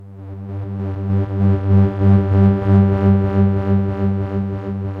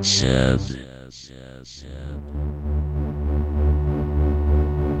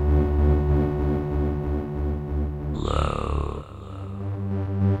Low.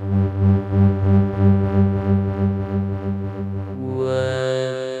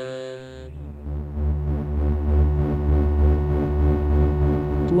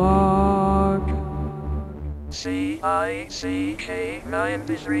 Blog. Cick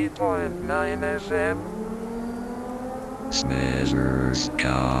 93.9 FM. Smithers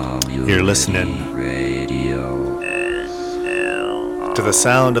Community You're listening Radio. to the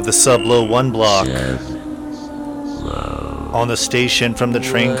sound of the Sub-Low 1 block Low. on the station from the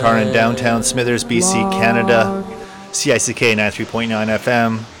train car in downtown Smithers, BC, Canada, CICK 93.9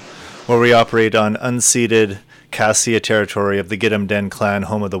 FM, where we operate on unceded Cassia territory of the Gidimt'en clan,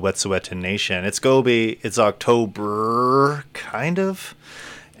 home of the Wet'suwet'en Nation. It's Gobi, it's OctoBrrr, kind of,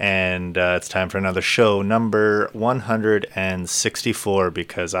 and it's time for another show, number 164,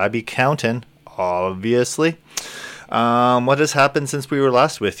 because I be counting, obviously. What has happened since we were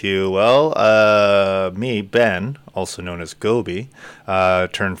last with you? Well, me, Ben, also known as Gobi,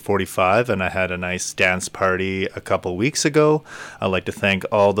 turned 45, and I had a nice dance party a couple weeks ago. I'd like to thank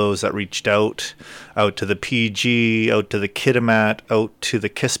all those that reached out to the PG, out to the Kitimat, out to the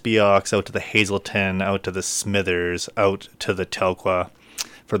Kispiox, out to the Hazelton, out to the Smithers, out to the Telqua,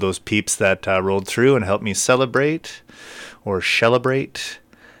 for those peeps that rolled through and helped me celebrate or celebrate.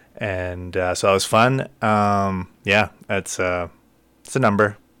 And so that was fun. Yeah, it's a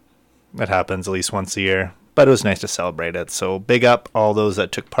number. It happens at least once a year, but it was nice to celebrate it. So big up all those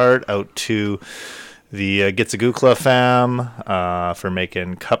that took part, out to the Gitsagukla fam for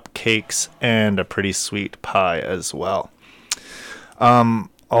making cupcakes and a pretty sweet pie as well.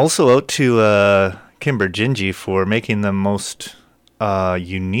 Also out to Kimber Gingy for making the most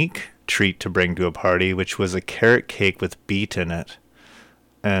unique treat to bring to a party, which was a carrot cake with beet in it.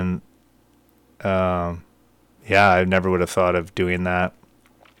 And yeah, I never would have thought of doing that.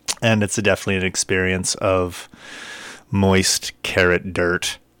 And it's definitely an experience of moist carrot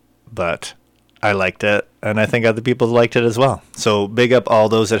dirt, but I liked it, and I think other people liked it as well. So big up all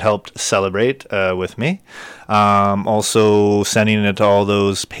those that helped celebrate with me. Also sending it to all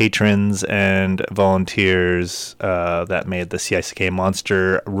those patrons and volunteers that made the CICK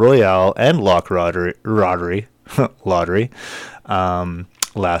Monster Royale and Lock Lottery.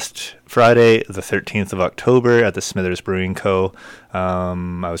 Last Friday, the 13th of October, at the Smithers Brewing Co.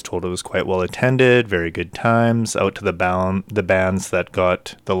 I was told it was quite well attended, very good times. Out to the bands that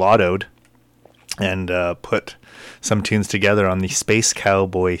got the lottoed and put some tunes together on the Space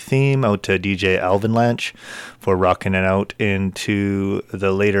Cowboy theme. Out to DJ Alvin Lanch for rocking it out into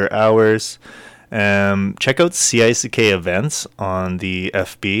the later hours. Check out CICK events on the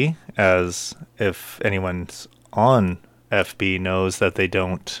FB, as if anyone's on FB knows that they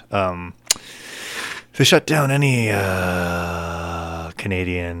don't they shut down any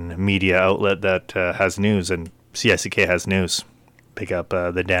Canadian media outlet that has news, and CICK has news. Pick up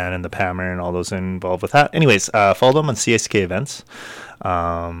the Dan and the Pammer and all those involved with that. Anyways, follow them on CICK events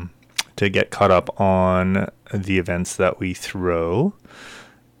to get caught up on the events that we throw.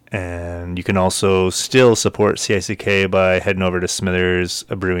 And you can also still support CICK by heading over to Smithers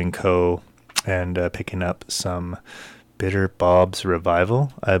Brewing Co. and picking up some Bitter Bob's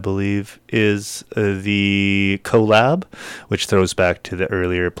Revival, I believe, is the collab, which throws back to the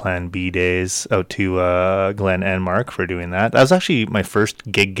earlier Plan B days. Out to Glenn and Mark for doing that. That was actually my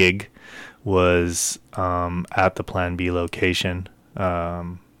first gig was at the Plan B location. Yeah,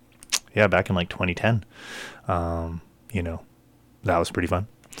 back in like 2010. That was pretty fun.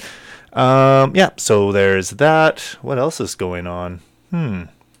 Yeah, so there's that. What else is going on?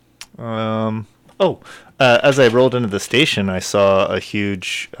 As I rolled into the station, I saw a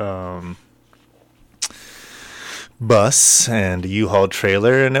huge bus and U-Haul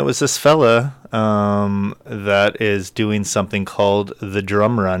trailer, and it was this fella that is doing something called the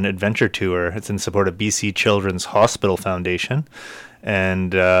Drum Run Adventure Tour. It's in support of BC Children's Hospital Foundation,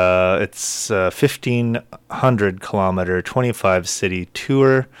 and it's a 1,500-kilometer, 25-city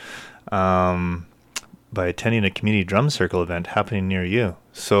tour by attending a community drum circle event happening near you.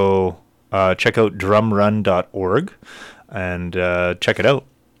 So check out drumrun.org and check it out.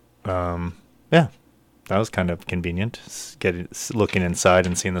 Yeah, that was kind of convenient. Looking inside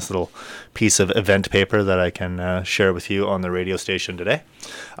and seeing this little piece of event paper that I can share with you on the radio station today.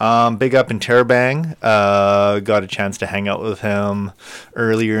 Big up in Terrebang. Got a chance to hang out with him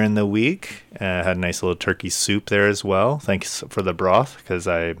earlier in the week. Had a nice little turkey soup there as well. Thanks for the broth, because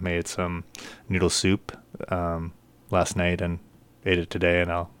I made some noodle soup last night and ate it today,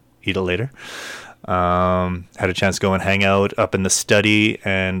 and I'll eat it later. Had a chance to go and hang out up in the study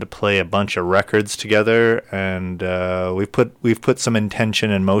and play a bunch of records together, and we've put some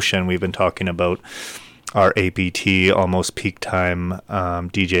intention in motion. We've been talking about our APT, almost peak time,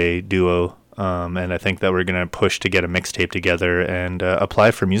 DJ duo, and I think that we're gonna push to get a mixtape together and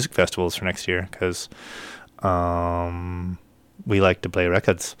apply for music festivals for next year, because we like to play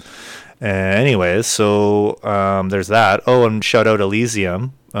records. Anyways, so there's that. Oh, and shout out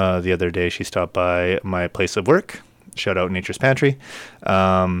Elysium. The other day she stopped by my place of work. Shout out Nature's Pantry.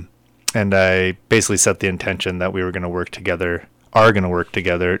 And I basically set the intention that we were going to work together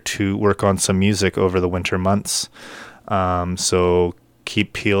to work on some music over the winter months. So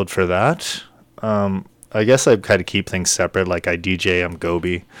keep peeled for that. I guess I kind of keep things separate. Like I DJ, I'm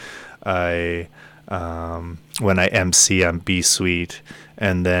Gobi. When I MC, I'm B Sweet.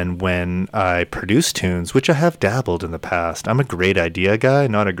 And then when I produce tunes, which I have dabbled in the past, I'm a great idea guy,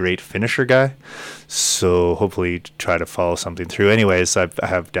 not a great finisher guy. So hopefully try to follow something through. Anyways, I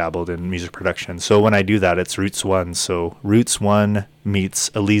have dabbled in music production. So when I do that, it's Roots One. So Roots One meets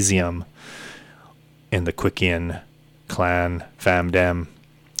Elysium in the Quickian clan famdem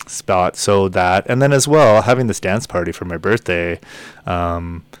spot. So that, and then as well, having this dance party for my birthday,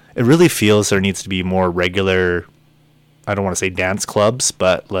 it really feels there needs to be more regular, I don't want to say dance clubs,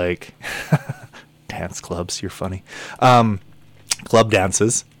 but like dance clubs, you're funny. Club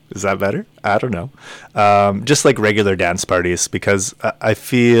dances. Is that better? I don't know. Just like regular dance parties, because I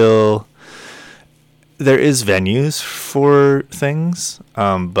feel there is venues for things,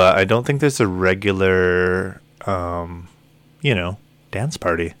 but I don't think there's a regular, dance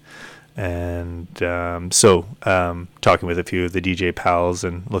party. And so talking with a few of the DJ pals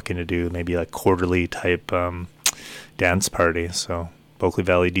and looking to do maybe like quarterly type dance party. So Bulkley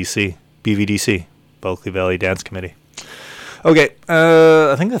Valley DC, BVDC, Bulkley Valley Dance Committee. Okay,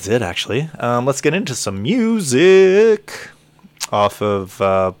 I think that's it actually. Let's get into some music off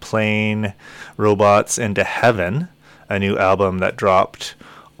of Plane Robots into Heaven, a new album that dropped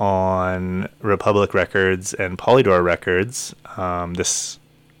on Republic Records and Polydor Records this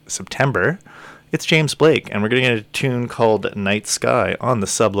September. It's James Blake, and we're going to get a tune called Night Sky on the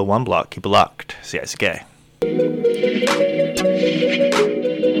Subla 1 block. Keep it locked. CICK.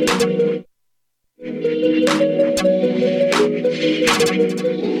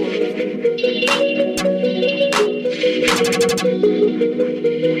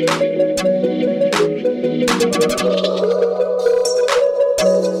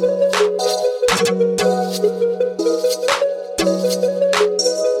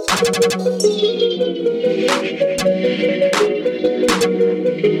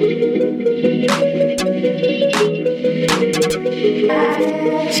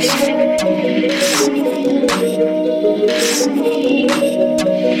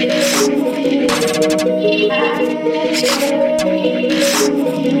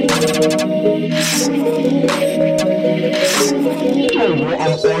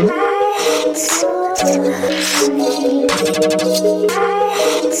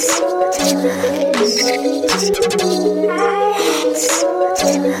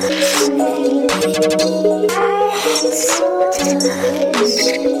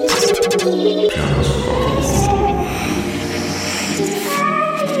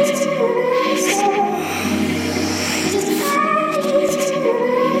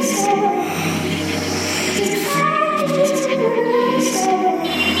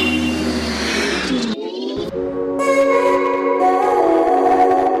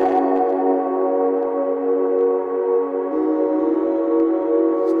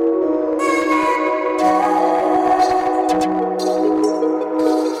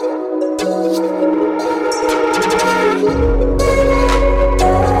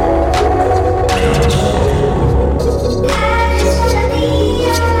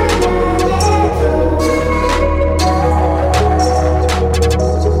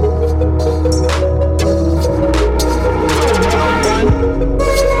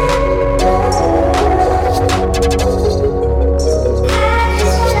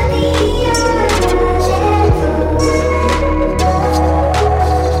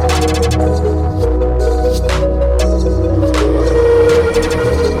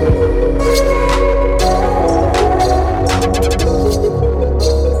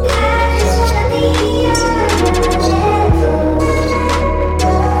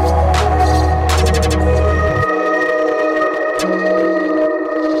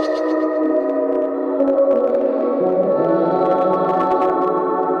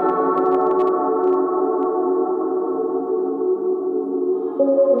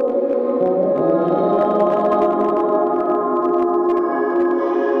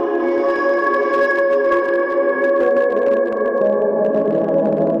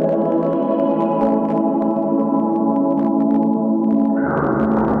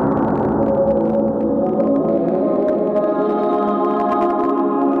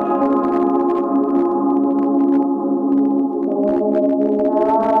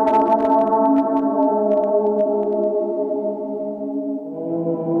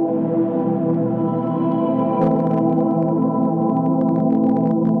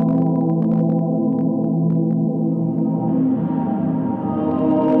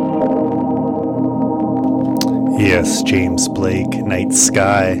 Yes, James Blake, Night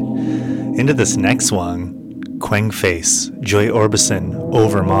Sky. Into this next one, Quang Face, Joy Orbison,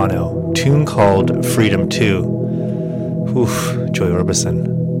 over mono, tune called Freedom 2. Oof, Joy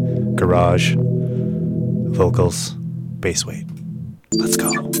Orbison. Garage, vocals, bass weight. Let's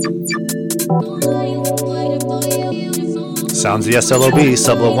go. Sounds the SLOB,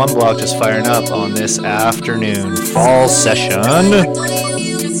 Sublo 1 block just firing up on this afternoon fall session.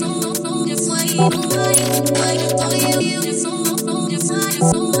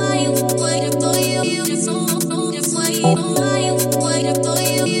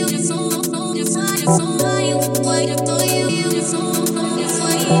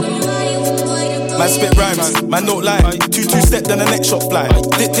 Man spit rhymes, man don't lie. Two-step, then the next shot fly.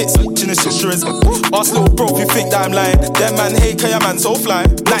 Dictates, in the shit, sure is. Ask little bro if you think that I'm lying. Them man hate, cause your man so fly.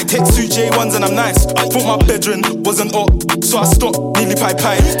 Like text two J1s and I'm nice. Thought my bedroom wasn't up, so I stopped, nearly pie.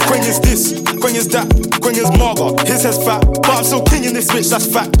 Quang is this, Quang is that, Quang is Marga. His head's fat, but I'm still king in this bitch, that's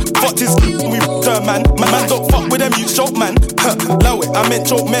fact. Fuck this, we turn man. My man don't fuck with them, you choke man. Low it, I meant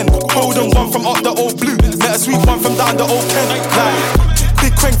choke men. Golden one from up the old blue. Met a sweet one from down the old Ken. Like,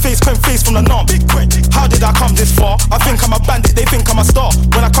 big Quang face from the norm. Big Quang. How did I come this far? I think I'm a bandit, they think I'm a star.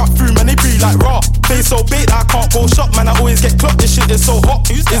 When I cut through, man, they breathe like raw. Face so big that I can't go shop, man, I always get clocked. This shit is so hot.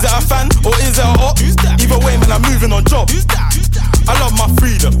 Is it a fan or is it a hot? Either way, man, I'm moving on job. I love my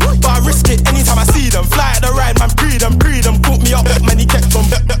freedom, but I risk it anytime I see them. Fly at the ride, man, breed them. Put me up, man, he kept on.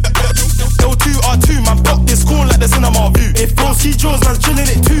 L2R2, man, pop this corn like the cinema view. If bros see Jaws, man's chilling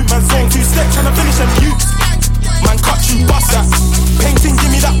it too. Man, zone 2 step, trying to finish them youths. Man, cut you, bust that. Painting, give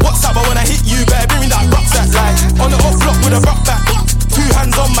me that WhatsApp, but when I hit you, better bring me that rucksack. Like, on the up block with a rock back. 2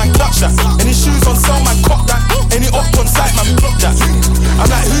 hands on, man, clutch that. Any shoes on sale, man, cop that. Any up on site, man, block that. I'm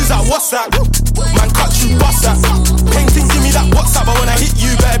like, who's that, what's that? Man, cut you, bust that. Painting, give me that WhatsApp, but when I hit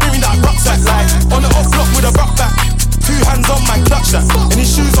you, better bring me that rucksack. Like, on the up block with a rock back. 2 hands on, man, clutch that. Any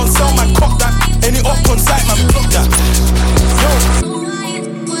shoes on sale, man, cop that. Any up on site, man, block that. Yo.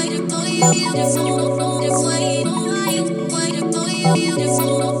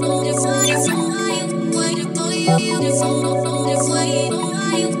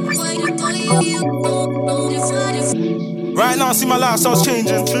 Right now, see my lifestyle's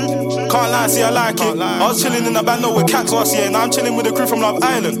changing. Can't lie, see I like it. I was chilling in the bando with cats last year. Now I'm chilling with a crew from Love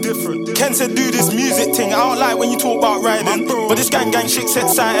Island. Ken said do this music thing. I don't like when you talk about riding, but this gang shit set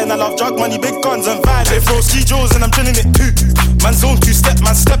sight. And I love drug money, big guns and violence. They throw ski jaws and I'm chilling it too. Man zone 2 step,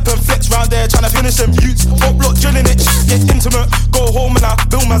 man step and flex round there, trying to finish them youths. Up block drilling it, get intimate. Go home and I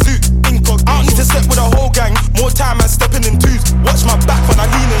build my zoot. Incog, I don't need to step with a whole gang. More time man stepping in twos. Watch my back when I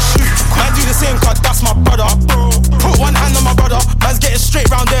lean and shoot. Man do the same cause that's my brother. Put one hand on my brother. Man's getting straight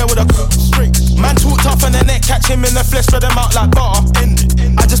round there with a straight. Man talk tough and the neck, catch him in the flesh, spread them out like butter.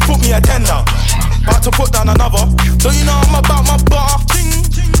 I just put me a 10 down, about to put down another. Don't you know I'm about my butter?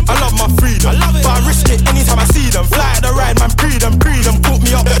 I love my freedom, but I risk it anytime I see them. Fly at the ride, man, pre them. Put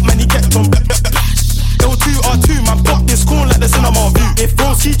me up, man, he kept on. L2R2, man, pop this corn like the cinema view. If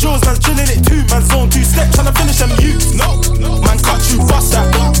bros see Jaws, man's chilling it too. Man, zone 2 step, trying to finish them youths. Man, cut you, bust that.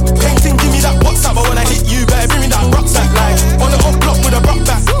 Painting, give me that WhatsApp, but when I hit you, better bring me that rucksack. Like, on the up block with a rock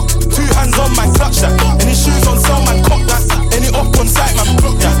back. 2 hands on, man, clutch that. Any shoes on sale, man, cop that. Any up on site, man,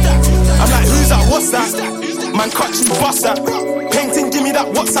 block that. I'm like, who's that, what's that? Man, cut you, bust that. Painting, give me that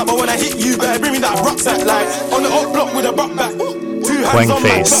WhatsApp, but when I hit you, better bring me that rucksack. Like, on the up block with a rock back. Quang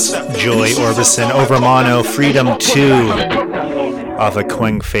Face, Joy Orbison, over mono, Freedom 2, off of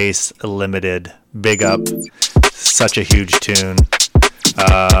Quang Face Limited. Big up, such a huge tune.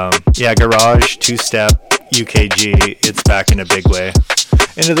 Yeah, Garage, 2-step, UKG, it's back in a big way.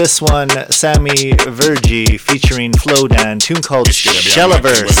 Into this one, Sammy Virgie featuring Flowdan, tune called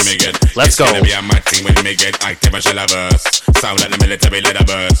Shellaverse. Let's go. Sound like the military leather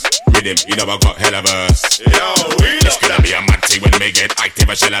burst. Rhythm, you know I got hella verse. It's gonna be a mad thing when we get active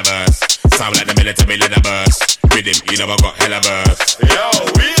a Shellaverse. Sound like the military leather burst. Rhythm, you know I got hella verse. Yo,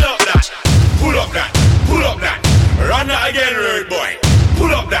 wheel up that. Pull up that. Pull up that. Run that again, road boy.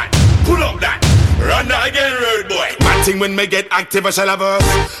 Pull up that. Pull up that. Run that again, road boy. Mad thing when we get active a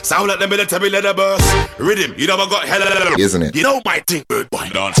Shellaverse. Sound like the military leather burst. Rhythm, you know I got hella verse. Isn't it? You know my thing, road boy.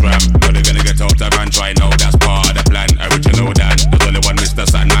 Dance ram, know they're gonna get out of and try now. That's part of the plan. Original Dan. There's only one Mr.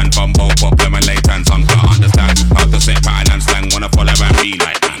 Sandman from both problem and late and some can't understand how to set pattern and slang. Wanna follow and be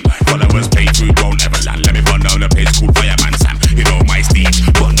like me. Followers pay through, won't ever land. Let me run down the page called Fireman Sam. You know my steed.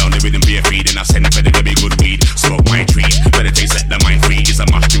 Burn down the rhythm, be a feed. And I send it for the be good weed. Smoke my trees. Meditate, set the mind free. It's a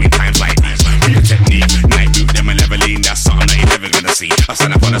must during times like these. Real technique. Night boot them and leveling. That's something that you're never gonna see. I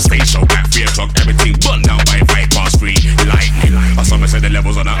stand up on the stage show at 3 o'clock. Everything burn down by 3. Like me. I saw my said the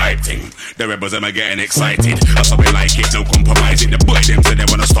levels on a hype thing. The rebels them are getting excited. I saw we like it, no compromising. The boy them said they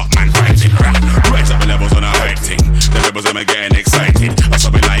wanna stop man fighting. Right up the levels on a hype thing. The rebels them are getting excited. I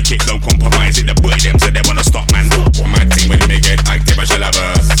saw we like it, no compromising. The boy them said they wanna stop man. My team when they get active, I shall have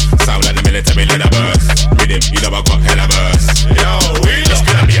us. Sound like the military leather burst. With him, you know I got hella verse. Yo, it's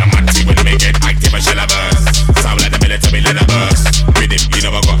gonna be a mad team when they get active, I shall have us. Sound like the military leather burst. With him, you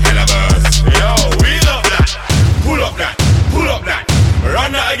know I got hella verse. Yo, we love that. Pull up that, pull up that.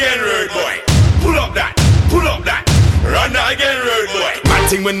 Run that again, road boy. Pull up that, pull up that. Run that again, road boy. Mad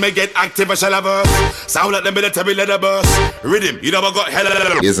thing when me get active, I shall have us. Sound like the military leather burst. Rhythm, you know I got hella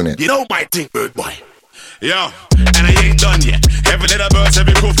verse. Isn't it? You know my thing, road boy. Yo, and I ain't done yet. Every little burst,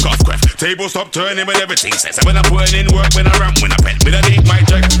 every cough, craft. Table stop turning when everything says. When I put in work, when I ramp, when I pet. With a deep mic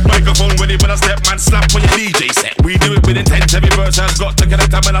check, microphone ready when I step, man slap when your DJ set. We do it with intent, every verse has got to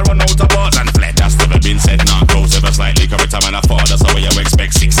connect. When I run out of bars and fled. That's never been said, nah, close ever slightly. Every time I fall, that's how you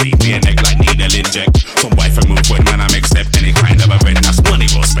expect. 16 me a neck like needle inject. Some wife and move when man I make step. Any kind of event, that's money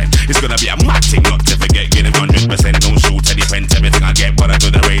well spent. It's gonna be a mad thing, not to forget. Getting 100%, don't shoot any pence. Everything I get, but I do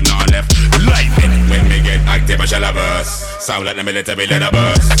the rain, nah left. Lightning, when we get active, I shall have us. Sound like the military leather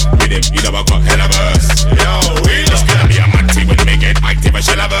burst. With him, you know I got hella verse. Yo, it's gonna be a mad thing when we get active, I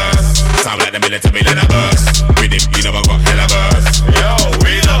shall have us. Sound like the military leather burst. With him, you know I got hella verse. Yo,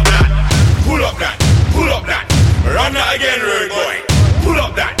 we love that. Pull up that, pull up that. Run that again, road boy. Pull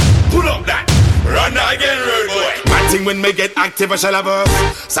up that, pull up that. Run that again, road boy. Mad thing when we get active, I shall have us.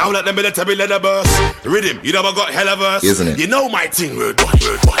 Sound like the military leather burst. Rhythm, you know I got hella verse. Isn't it? You know my thing, road boy,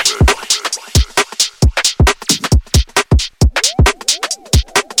 road boy, road boy.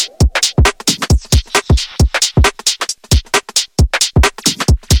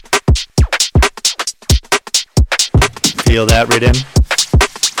 Feel that rhythm?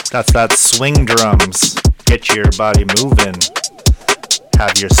 That's that swing drums. Get your body moving.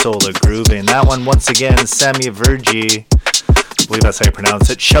 Have your soul a grooving. That one once again, Sammy Vergi. I believe that's how you pronounce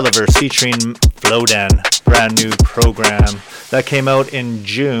it. Shelliverse featuring Flodan. Brand new program. That came out in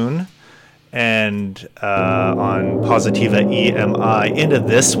June. And on Positiva EMI. Into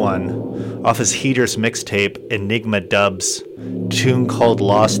this one. Off his Heaters mixtape, Enigma Dubs. Tune called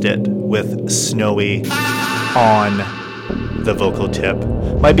Lost It with Snowy on the vocal tip.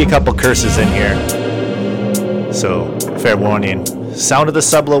 Might be a couple curses in here, so fair warning. Sound of the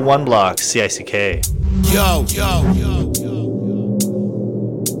Sublo 1 block, CICK. Yo,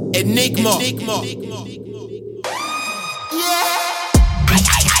 Enigma.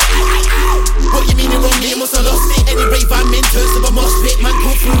 What you mean it wrong, me must have lost it. Any rave I'm in, turns to a mosh pit. Man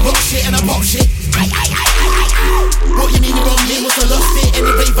go through rock shit and I pop shit. What you mean it wrong, me must have lost it.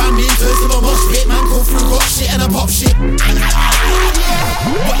 Any rave I'm in, turns to a mosh pit. Man go through rock shit and I pop shit.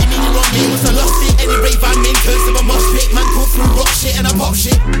 What you mean it wrong, me must have lost it. Any rave I'm in, turns to a mosh pit. Man go through rock shit and I pop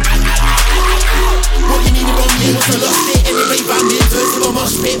shit. What you mean it wrong, me must have lost it. Any rave I'm in, turns to a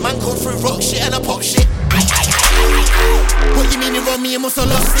mosh pit. Man go through rock shit and I pop shit. What you mean it wrong, me must have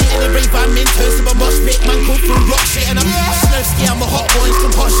lost it. Any rave I'm in, turns to a mosh pit. Man go through rock shit and I'm Snowski, I'm a hot boy,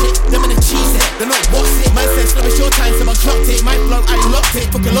 some hot shit. Them in the cheese it, they're not what's it. Man says slow, it's your time, so I clocked it. My flow, I locked it,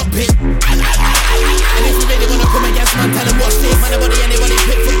 fuck a lock pit. And if you really wanna come against man, tell them watch this. Man, anybody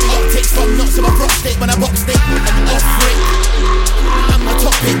pick for the optics. From nuts to my prostate, when I boxed it. I'm off it. I'm the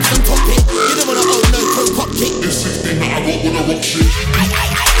top pick, I'm top pick. You don't wanna own no pro pop kick. This is the thing that I got when I rock shit.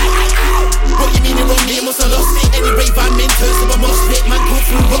 What you mean it wrong, me must have lost it. Any rave I'm in, turns to a mosh pit. Man go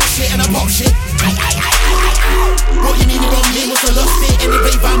through rock shit and I pop shit. What you mean it wrong, me must have lost it. Any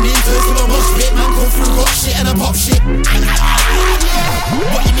rave I'm in, turns to a mosh pit. Man go through rock shit and I pop shit. What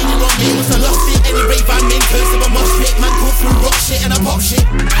you mean it wrong, me must have lost it. Any rave I'm in, turns to a mosh pit. Man go through rock shit and I pop shit.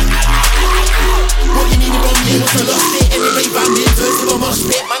 What you mean it wrong, me must have lost it. Any rave I'm in, turns to a mosh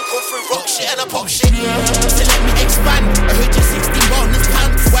pit. Man go through rock shit and I pop shit. So let me expand. I heard you 16 on this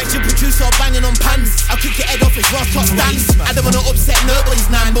pants. Why should producer banging on pants? I'll kick your head off, it's Ross top dance. I don't wanna upset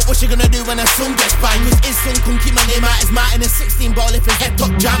nobody's nan, but what you gonna do when a song gets banged? Cause his son couldn't keep my name out his mat in a 16 ball if his head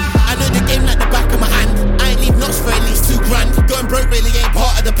top jam. I know the game like the back of my hand. I ain't leave nuts for at least 2 grand. Going broke really ain't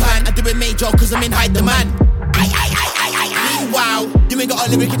part of the plan. I do it major cause I'm in high demand. Wow, you ain't got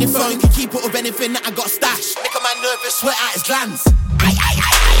a lyric in your phone. Can keep up with anything that I got stashed. Make a man nervous, sweat out his glands.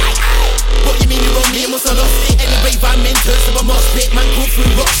 What you mean you wrong, me must have lost it. Any rave I'm in, turns to a mosh pit. Man go through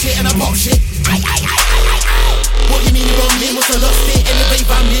rock shit and I pop shit. What you mean you wrong, me must have lost it. Any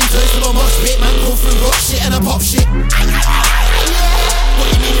rave I'm in, turns to a mosh pit. Man go through rock shit and I pop shit. What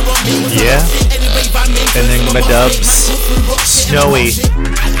you mean you wrong, me must have lost it. Any rave I'm in, turns to a mosh pit. Man go through rock shit and I pop shit. Snowy.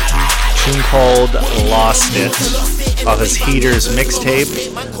 Tune called Lost It. off his Heaters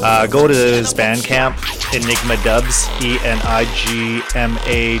mixtape. Go to his Bandcamp, Enigma Dubs,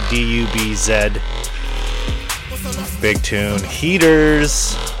 ENIGMADUBZ. Big tune.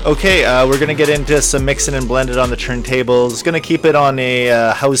 Heaters. Okay, we're going to get into some mixing and blended on the turntables. Going to keep it on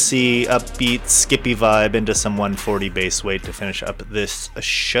a housey, upbeat, skippy vibe into some 140 bass weight to finish up this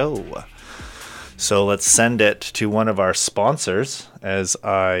show. So let's send it to one of our sponsors as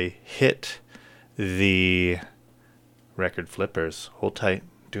I hit the record flippers. Hold tight.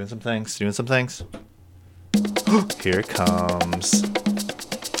 Doing some things. Here it comes.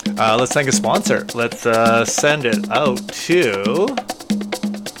 Let's thank a sponsor. Let's send it out to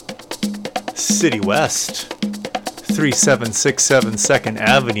City West, 3767 2nd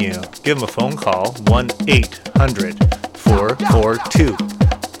Avenue. Give them a phone call,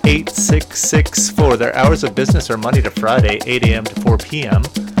 1-800-442-8664. Their hours of business are Monday to Friday, 8 a.m. to 4 p.m.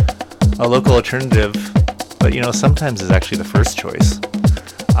 A local alternative, but sometimes is actually the first choice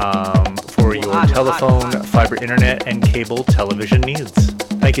for your telephone, fiber internet, and cable television needs.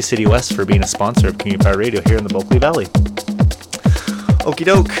 Thank you, City West, for being a sponsor of Community Power Radio here in the Bulkley Valley. Okie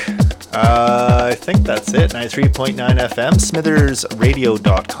doke. I think that's it. 93.9 FM,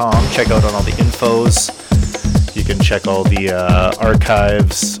 smithersradio.com. Check out on all the infos. You can check all the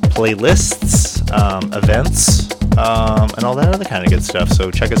archives, playlists, events, and all that other kind of good stuff.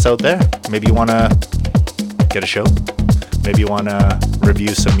 So check us out there. Maybe you want to get a show. Maybe you want to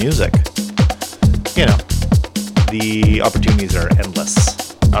review some music. The opportunities are endless.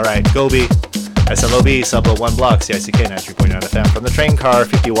 All right, Gobi, SLOB, Sublo 1 block, CICK 93.9 FM from the train car,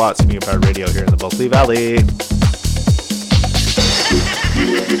 50 watts, Community Power Radio here in the Bulkley Valley.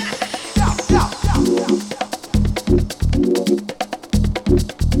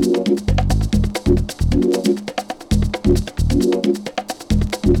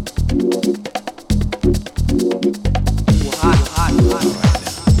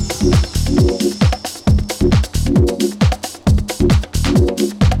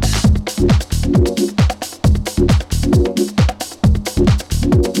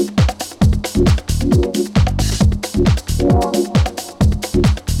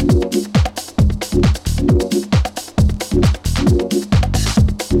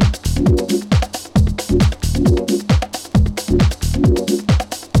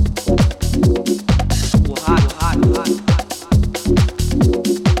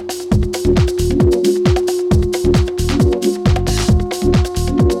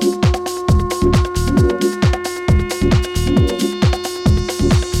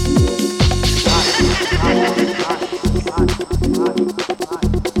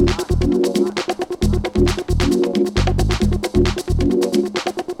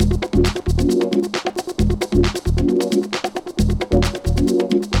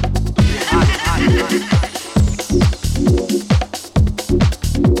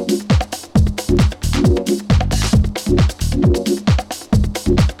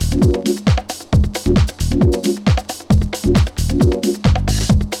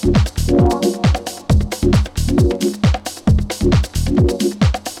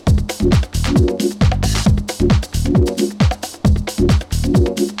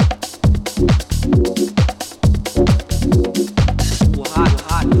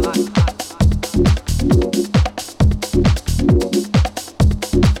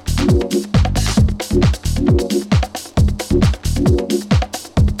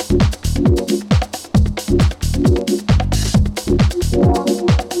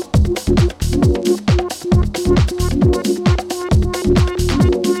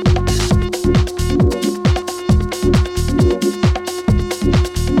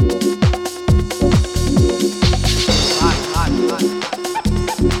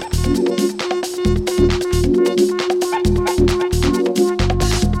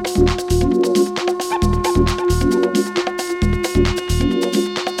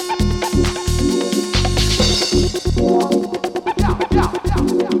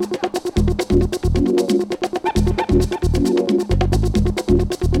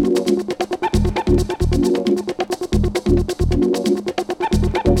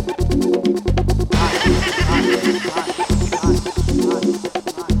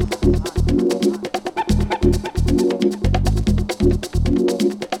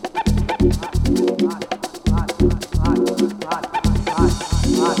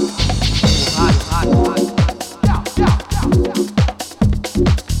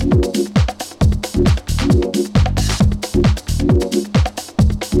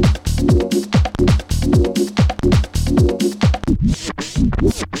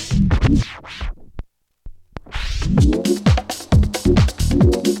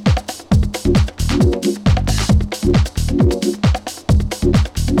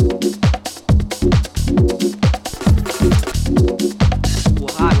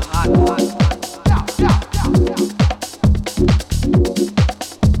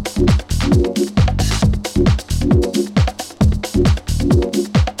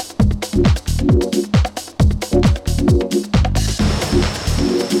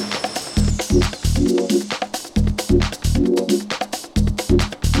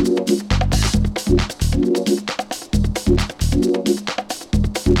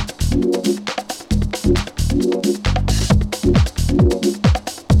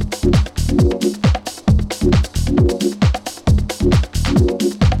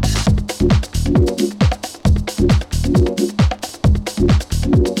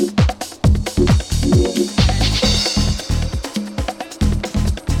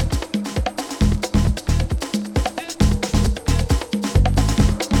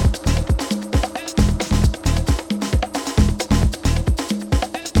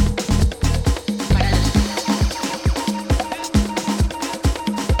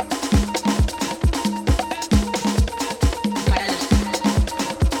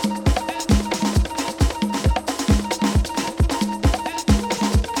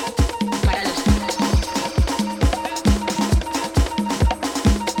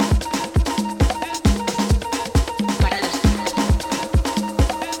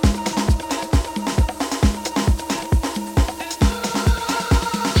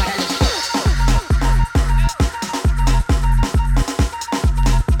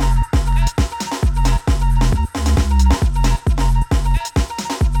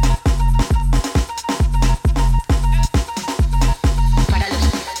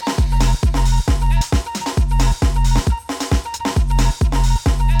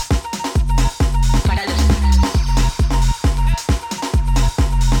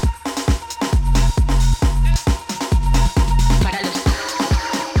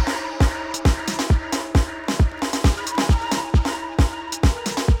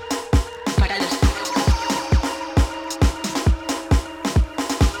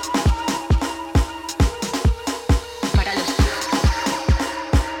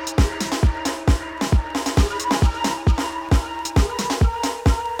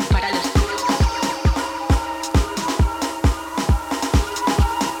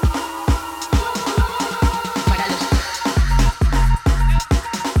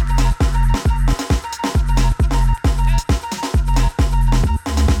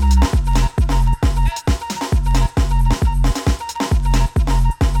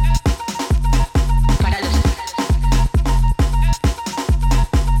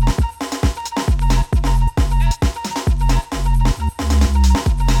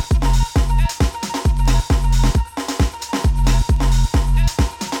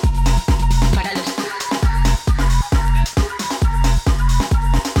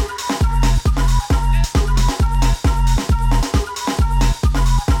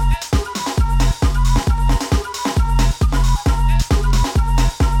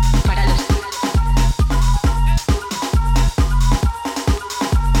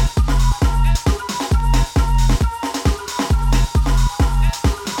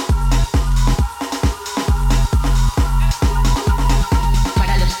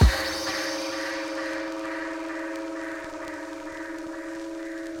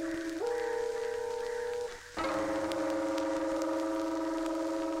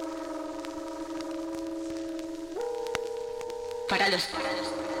 Para los para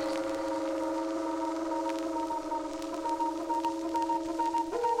los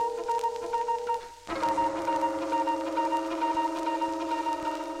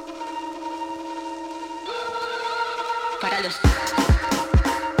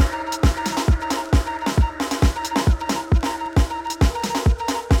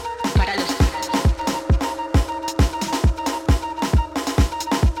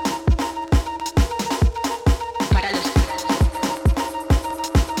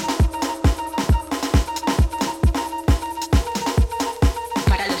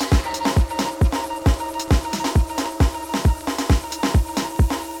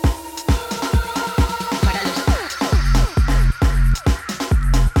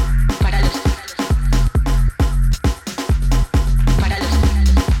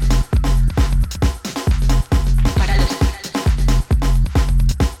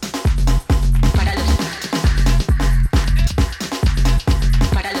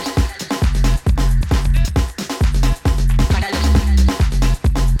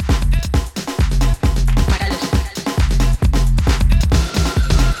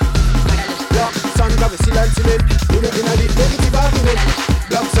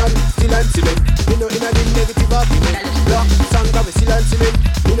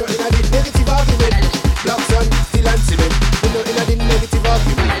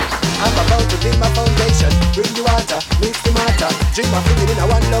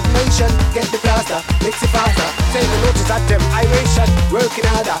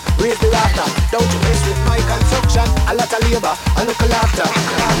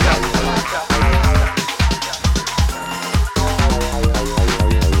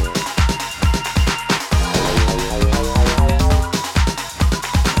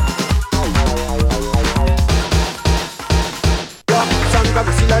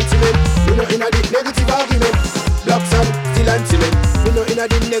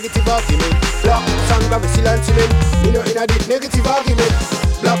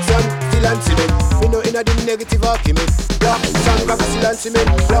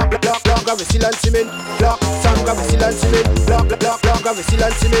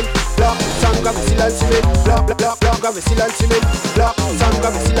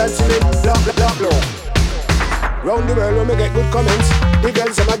round the world when me get good comments. The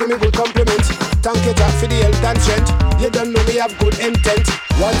girls them a give me good compliments. Thank you Jack for the health and strength. You don't know me have good intent.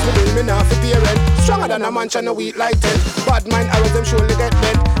 Once me build me now for parent. Stronger than a mansion a weak like tent. Bad mind arrows them surely get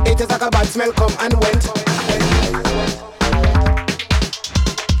bent. It is like a bad smell come and went.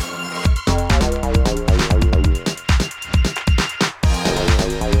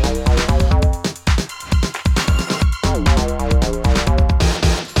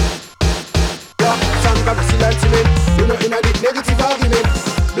 Negative argument,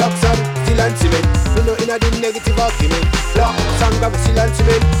 block some still and cement. Me no inna the negative argument. Block some got me still and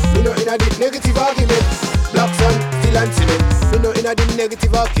cement. Me no inna the negative argument. Block some still and cement. Me no inna the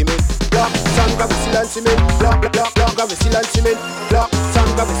negative argument. Block some got me still and cement. Block got me still and cement. Block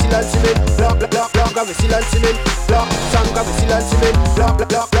some got me still and cement. Block got me still and cement. Block some got me still and cement. Block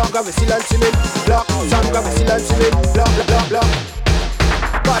got me still and cement. Block some got me still and cement. Block.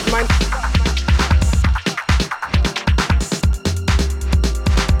 Bad man.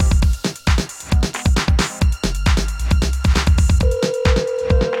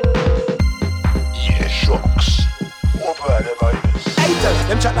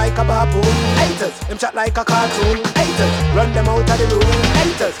 Them chat like a baboon, haters. Them chat like a cartoon, haters. Run them out of the room,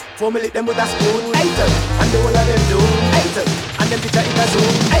 haters. Formulate them with a spoon, haters. And the whole of them do, haters. And them picture it a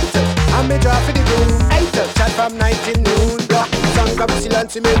zoom, haters. And me draw for the room, haters. Chat from 19 noon, block. Song got me still and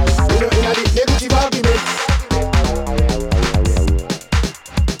cement. You know inna the negative argument.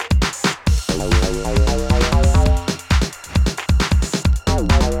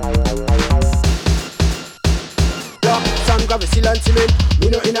 Block, song got me still and cement. Me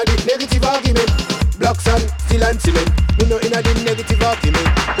no inna the negative argument. Block sun, still and cement. Me no inna the negative argument.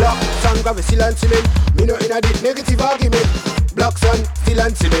 Block sun, grab a still and cement. Me no inna the negative argument. Block sun, still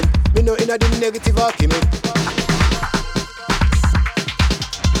and cement. Me no inna the negative argument.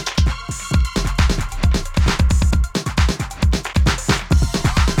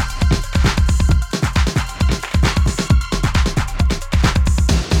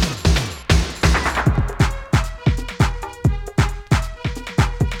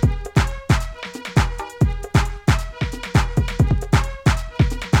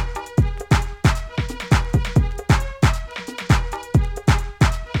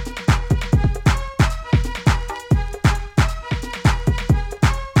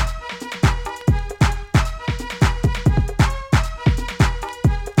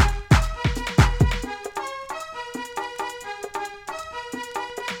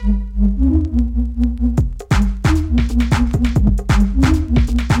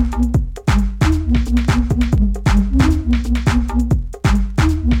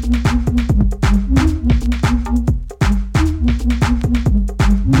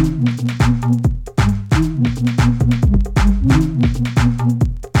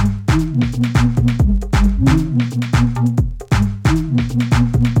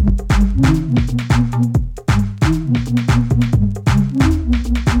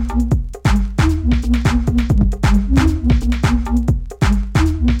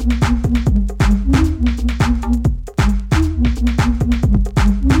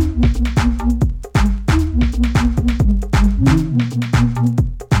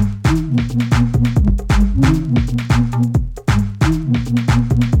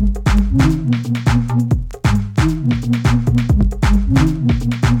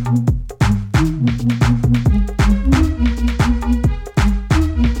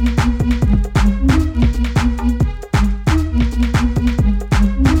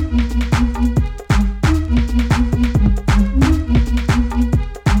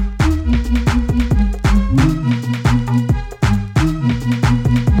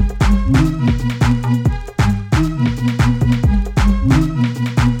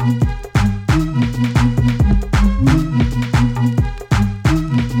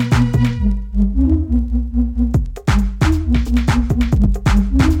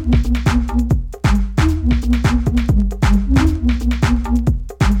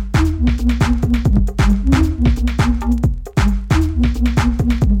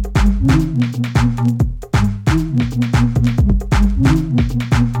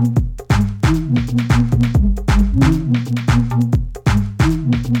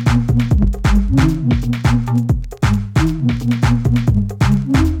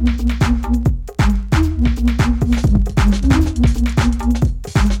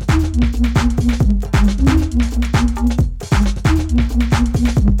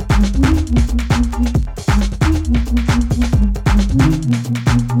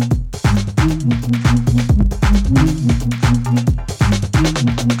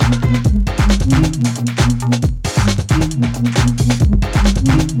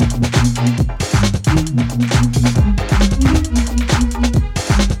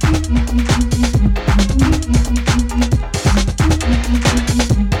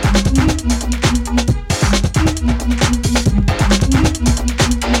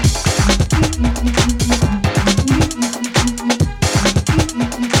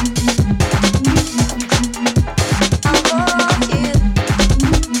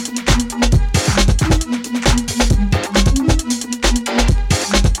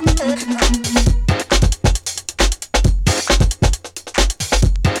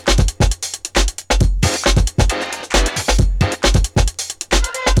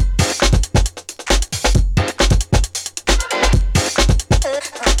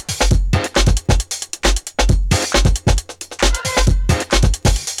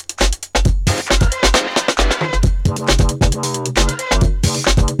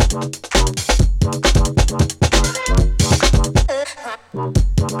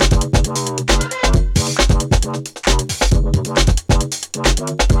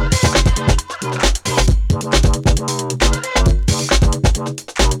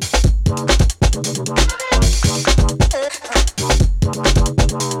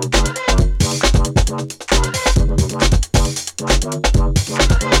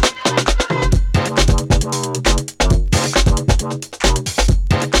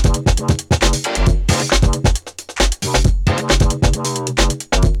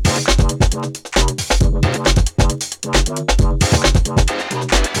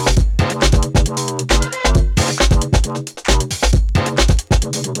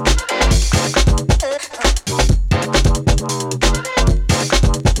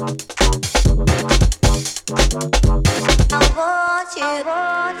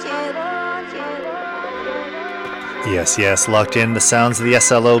 Yes, yes, locked in the sounds of the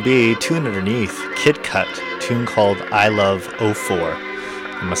SLOB. Tune underneath, Kid Cut, tune called I Love 04.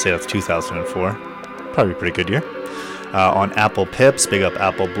 I must say that's 2004. Probably a pretty good year. On Apple Pips, big up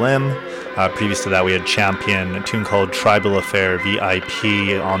Apple Blim. Previous to that, we had Champion, a tune called Tribal Affair VIP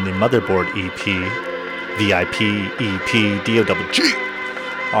on the Motherboard EP. VIP EP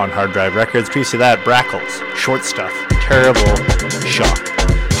DOGG on Hard Drive Records. Previous to that, Brackles, Short Stuff, Terrible Shock.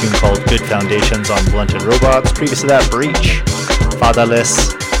 Tune called Good Foundations on Blunted Robots. Previous to that, Breach,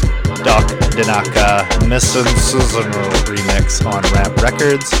 Fatherless, Doc Denaka, Missin Seasonal remix on Ramp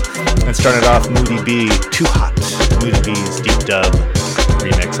Records. And started off Moody B, Too Hot, Moody B's Deep Dub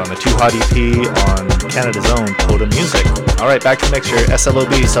remix on the Too Hot EP on Canada's own Totem Music. Alright, back to the mixture.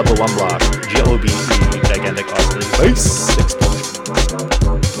 SLOB, Sub 1 Block, GOBE, Gigantic Oscillating Bass Explosion.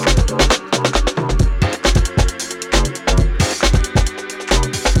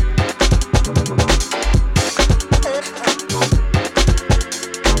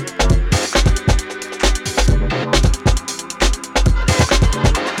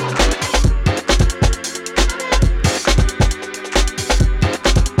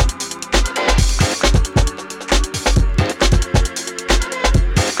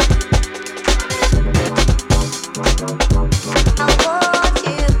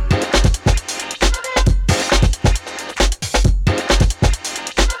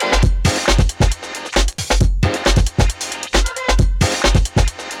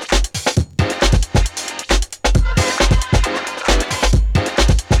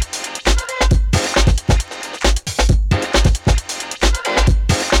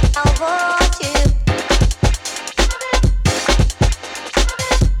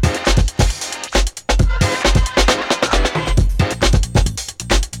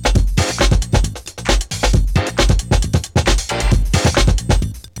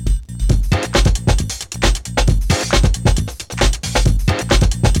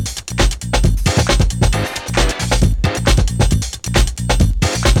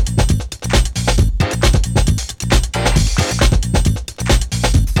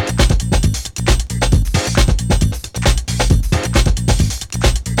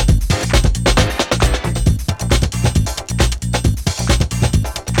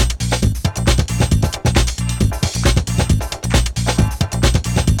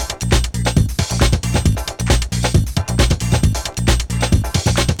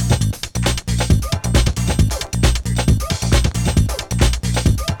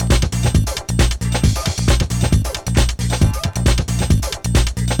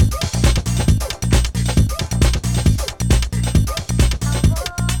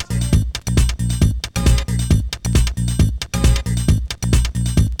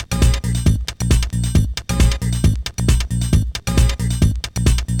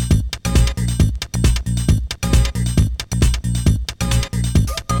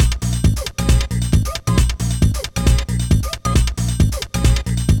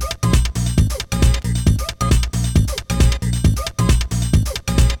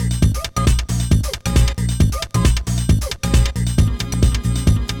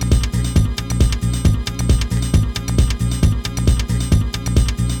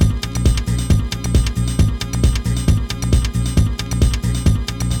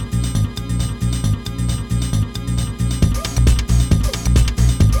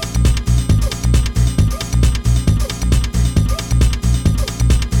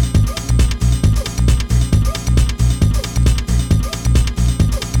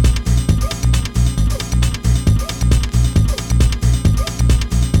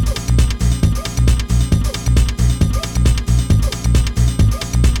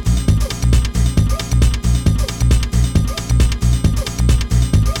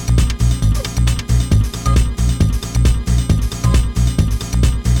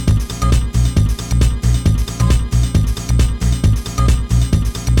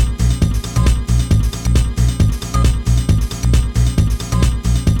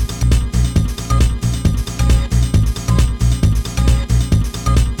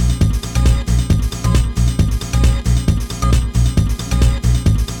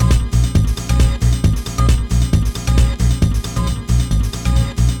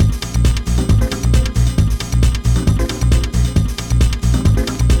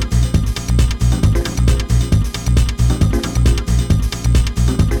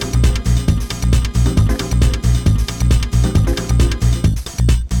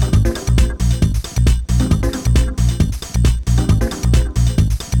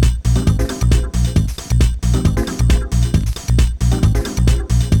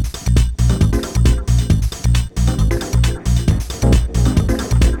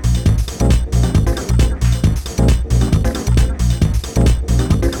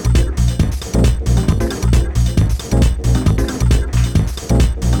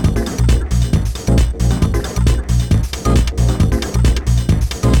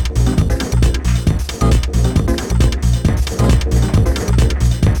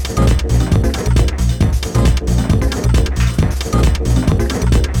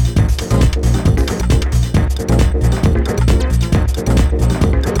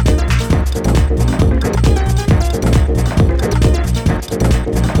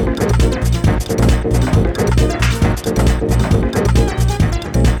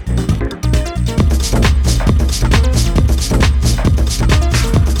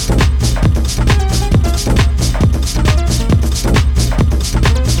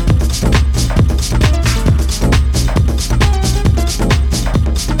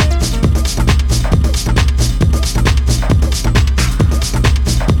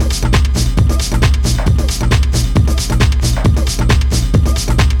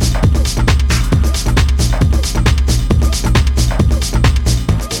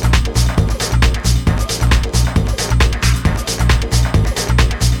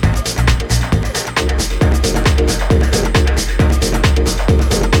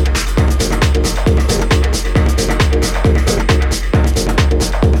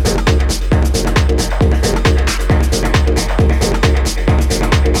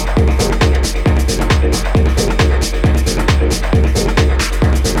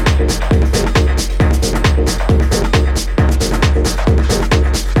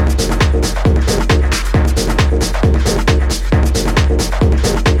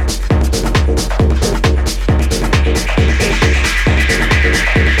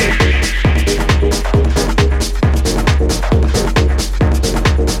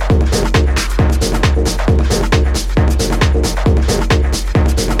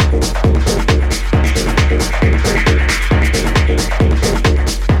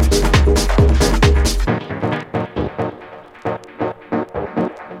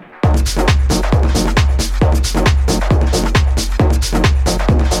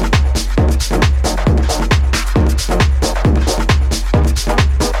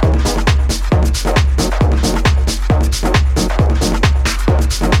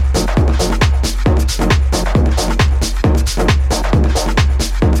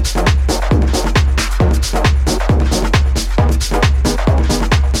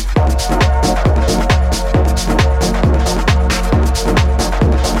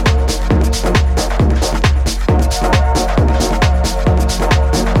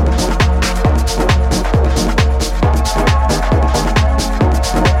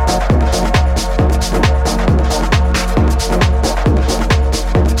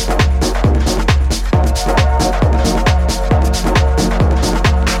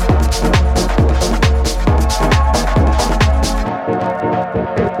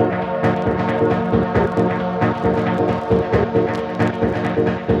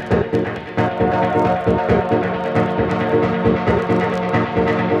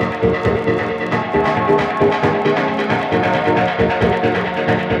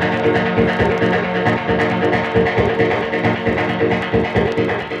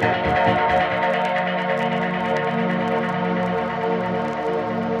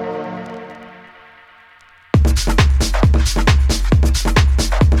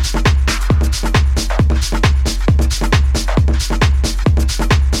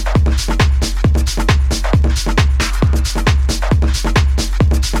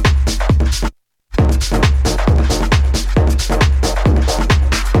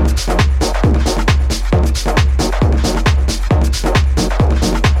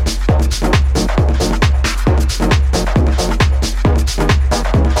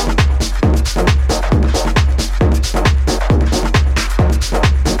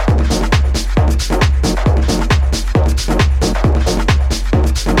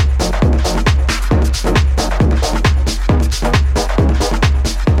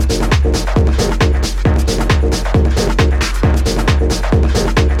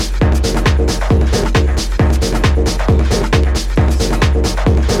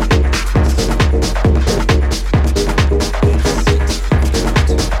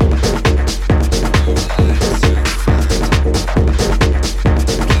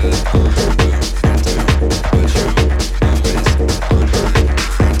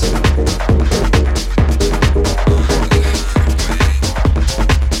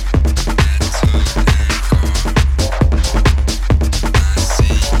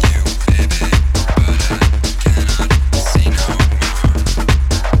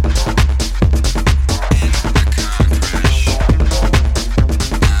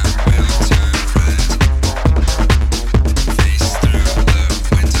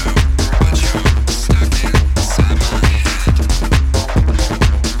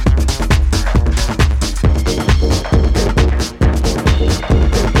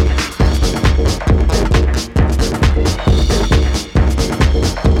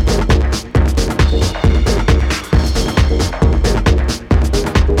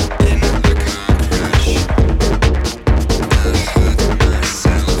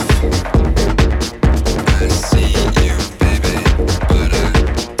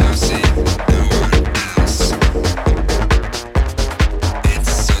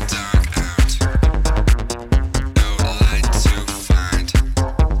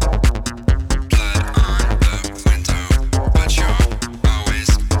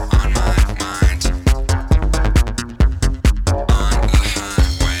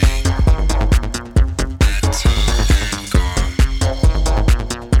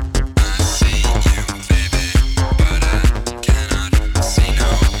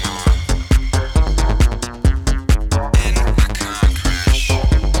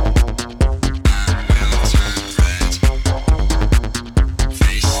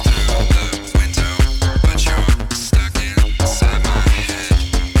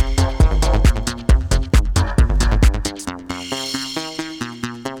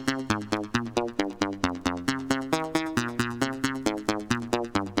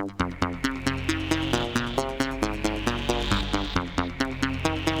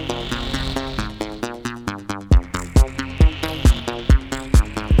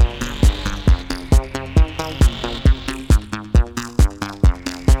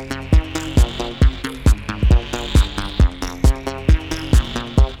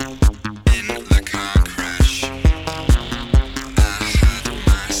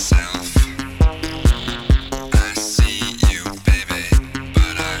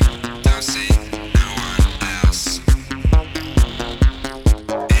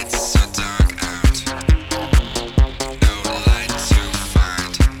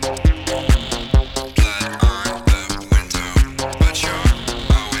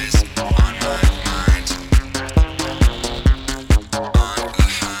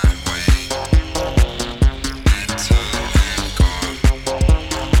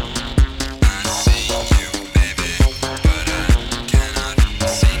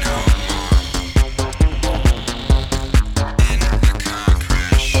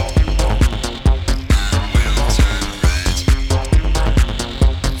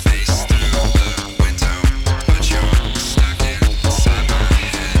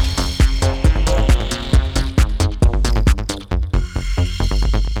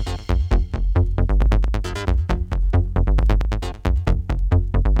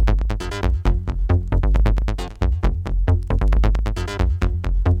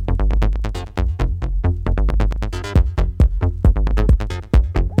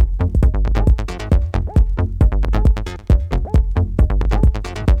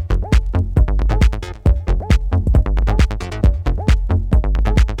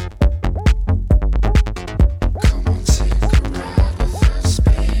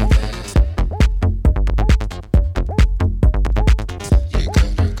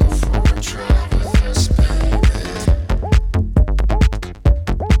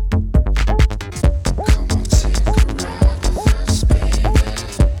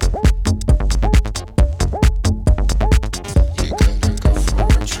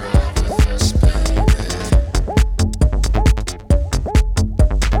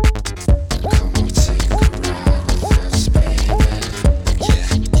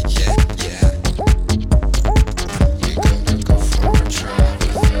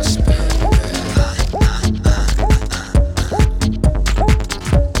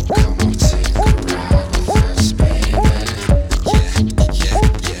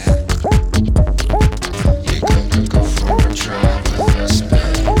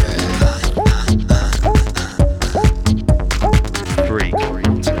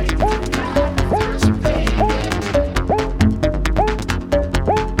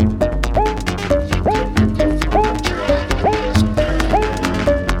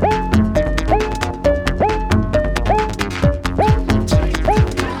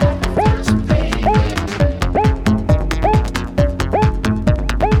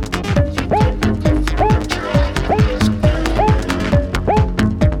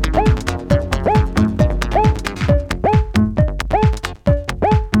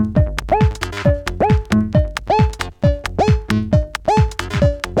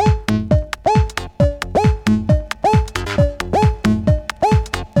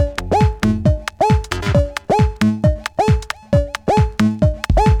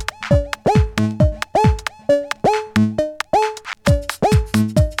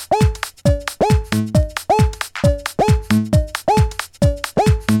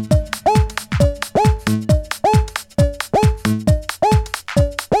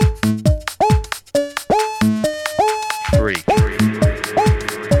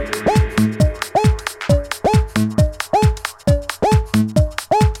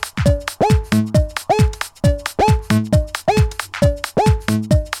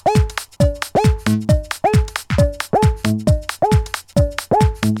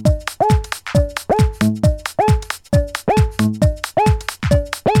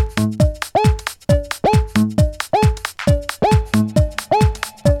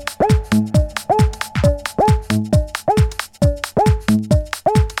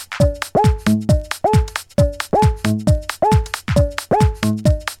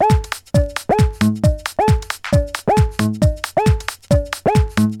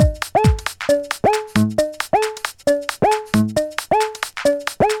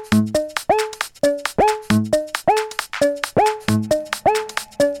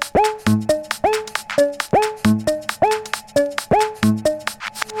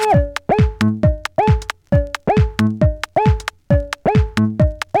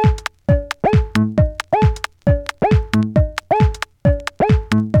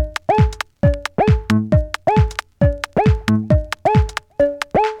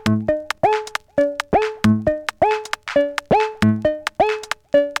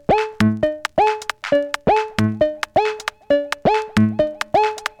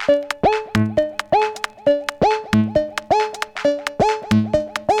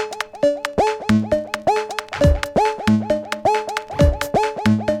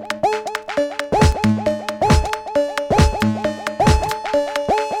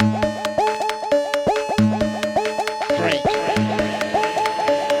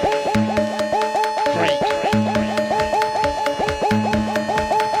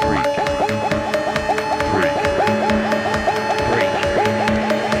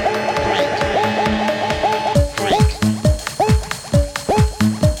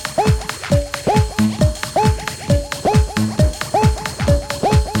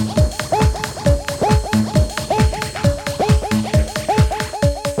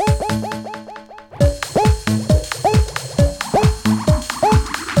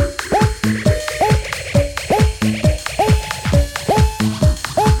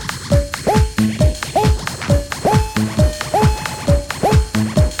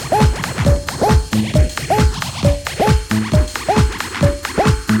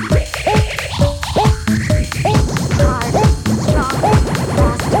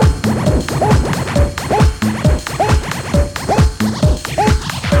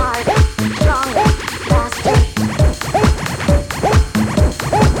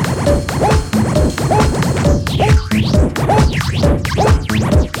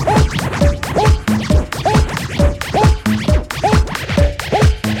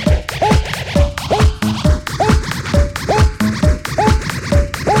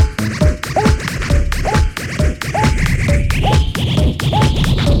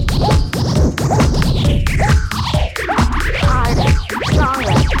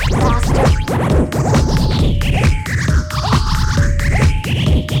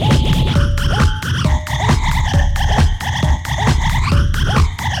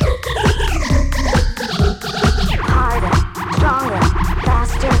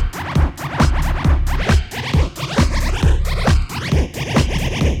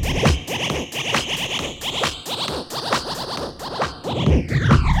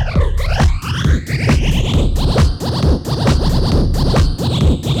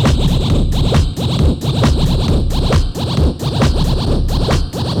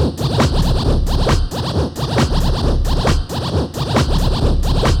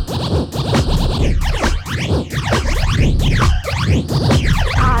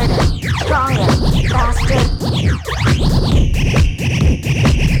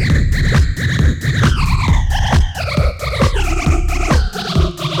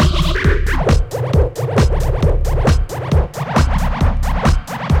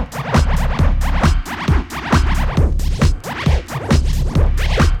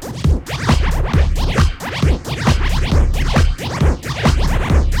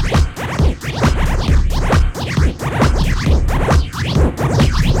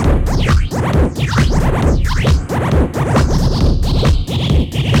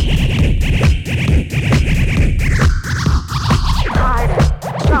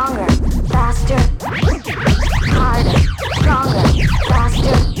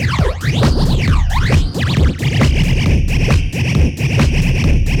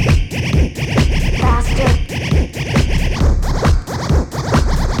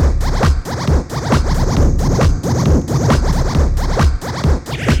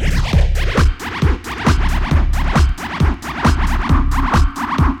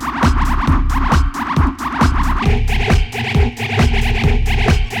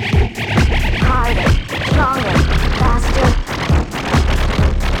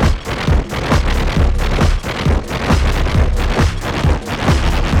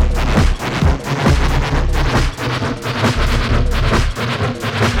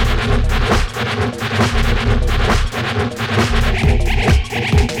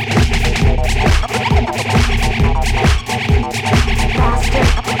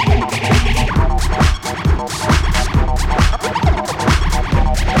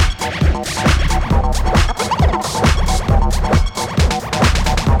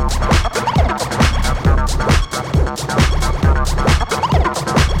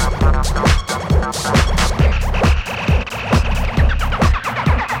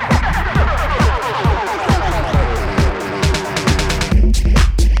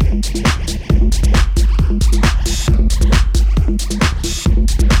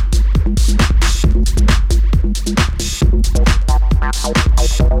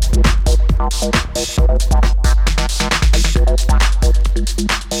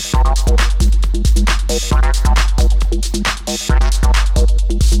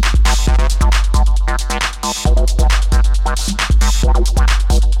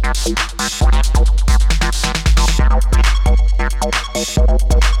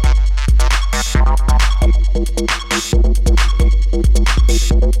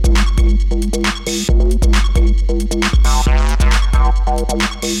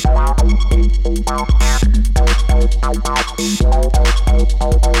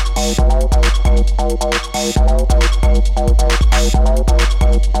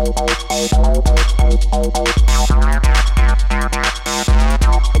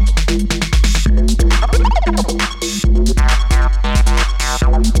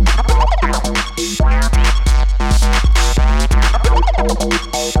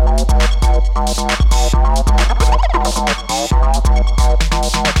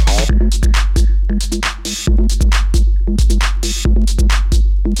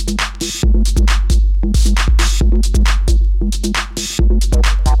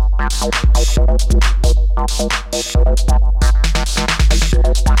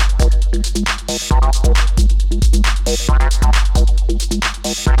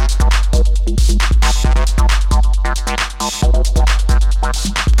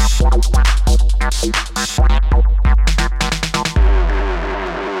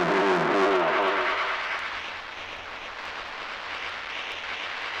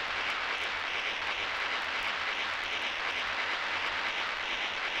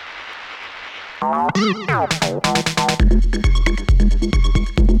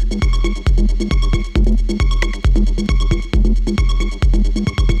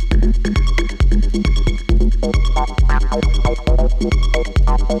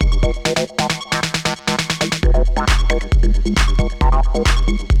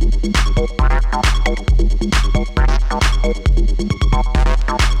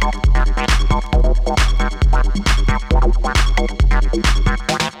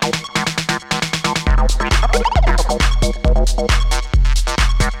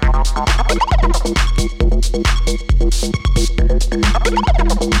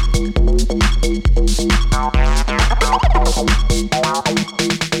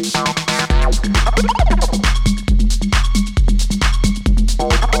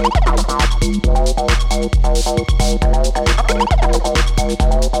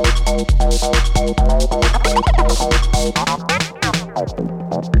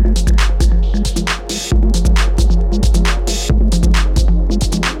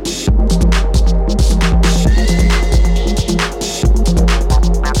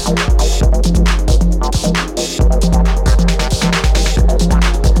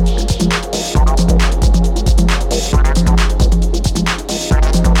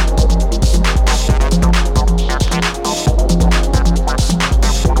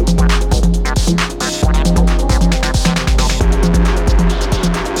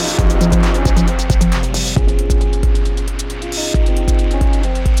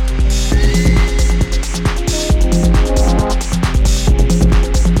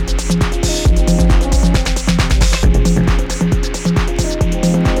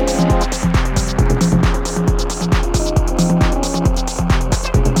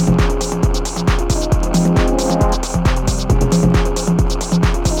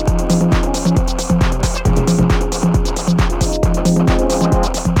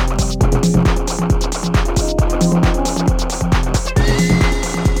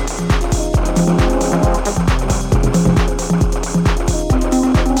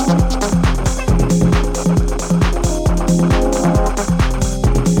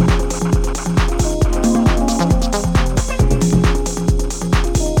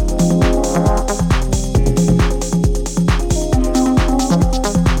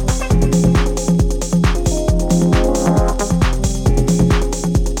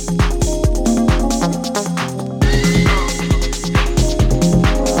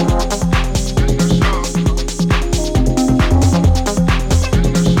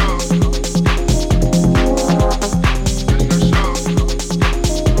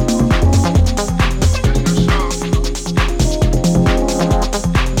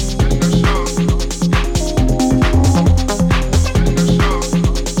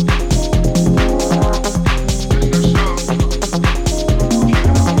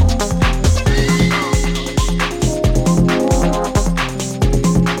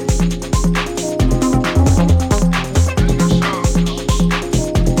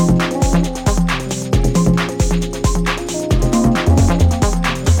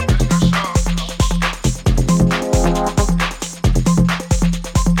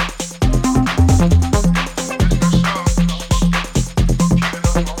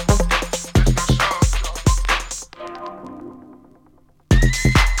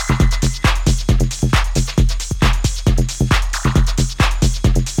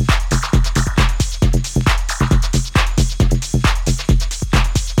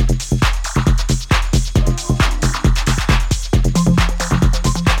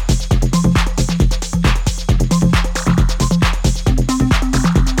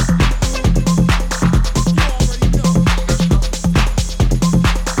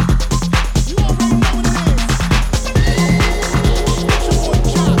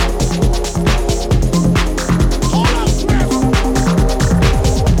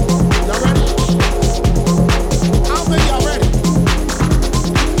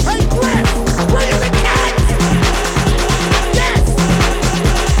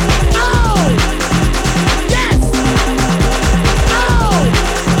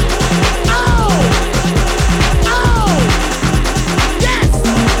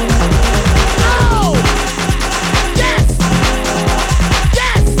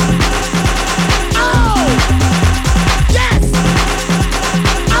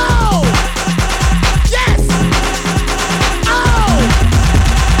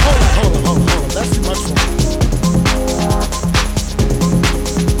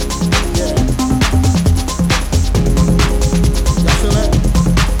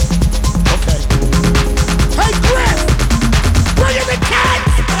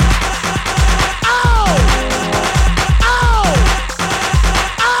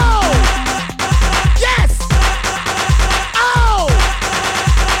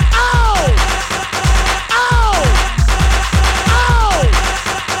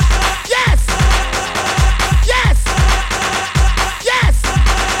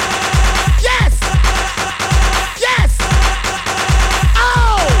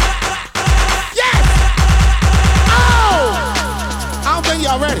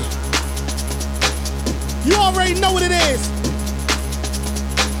 already. You already know what it is.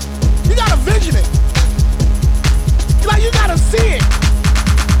 You gotta vision it. You gotta see it.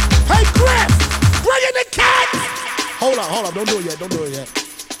 Hey, Griff, bring in the cat. Hold up, don't do it yet.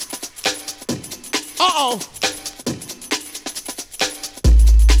 Uh-oh.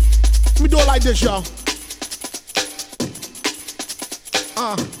 Let me do it like this, y'all.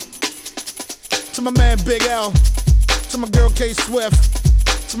 To my man Big L, to my girl K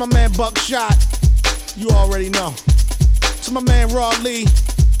Swift, to my man Buckshot, you already know. To my man Raw Lee,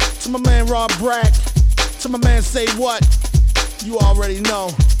 to my man Rob Brack, to my man Say What, you already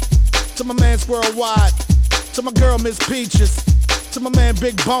know. To my man Squirrel Wide, to my girl Miss Peaches, to my man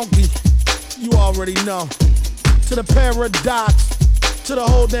Big Bonky, you already know. To the Paradox, to the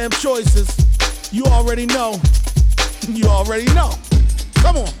whole damn Choices, you already know. You already know.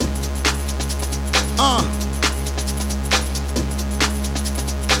 Come on.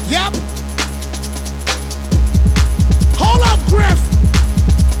 Yep. Hold up, Griff.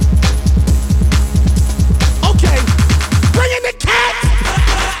 Okay. Bring in the cat.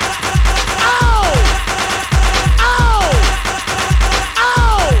 Oh.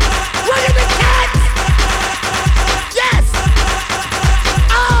 Bring in the cat. Yes.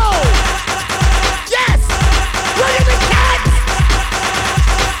 Oh. Yes. Bring in the cat.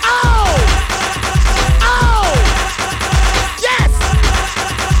 Oh. Yes.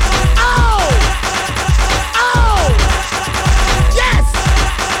 Oh. Yes.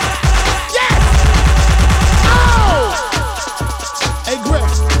 Yes. Oh. Hey,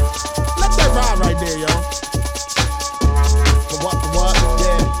 Griff, let that ride right there, yo. For what,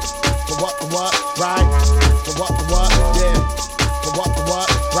 yeah. For what, right. For what, yeah. For what,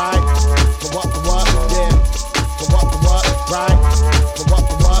 right. For what, yeah. For what, right. For what,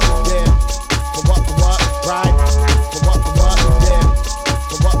 yeah. For what, right. For what, yeah.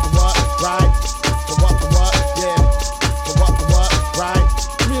 For what, right. For what, yeah. For what, right.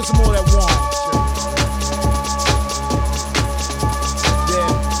 Give me some more of that warm shit.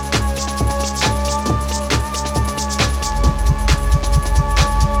 Yeah.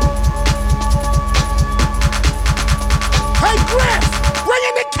 Hey, Griff, bring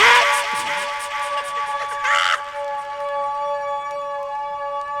in the cat.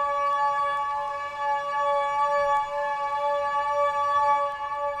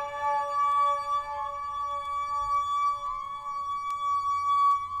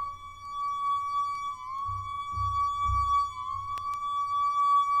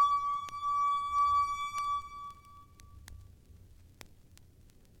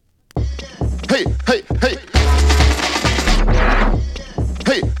 Hey, hey, hey.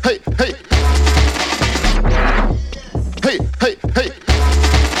 Hey, hey, hey. Hey, hey, hey.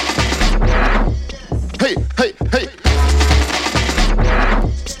 Hey, hey, hey.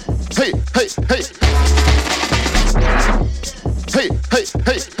 Hey, hey, hey. Hey, hey,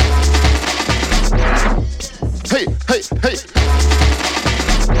 hey. Hey, hey,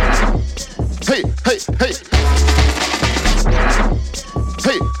 hey. Hey, hey, hey.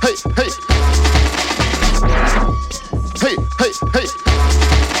 Hey, hey, hey. Hey, hey, hey. Hey, hey, hey.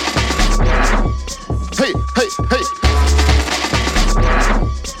 Hey, hey, hey.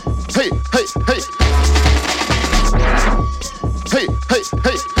 Hey, hey, hey. Hey,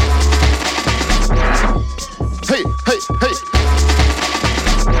 hey, hey.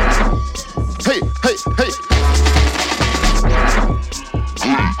 Hey, hey, hey.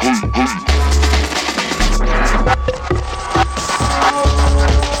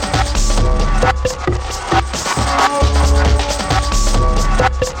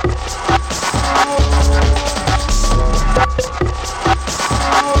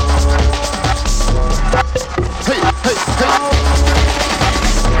 Hey, hey, hey.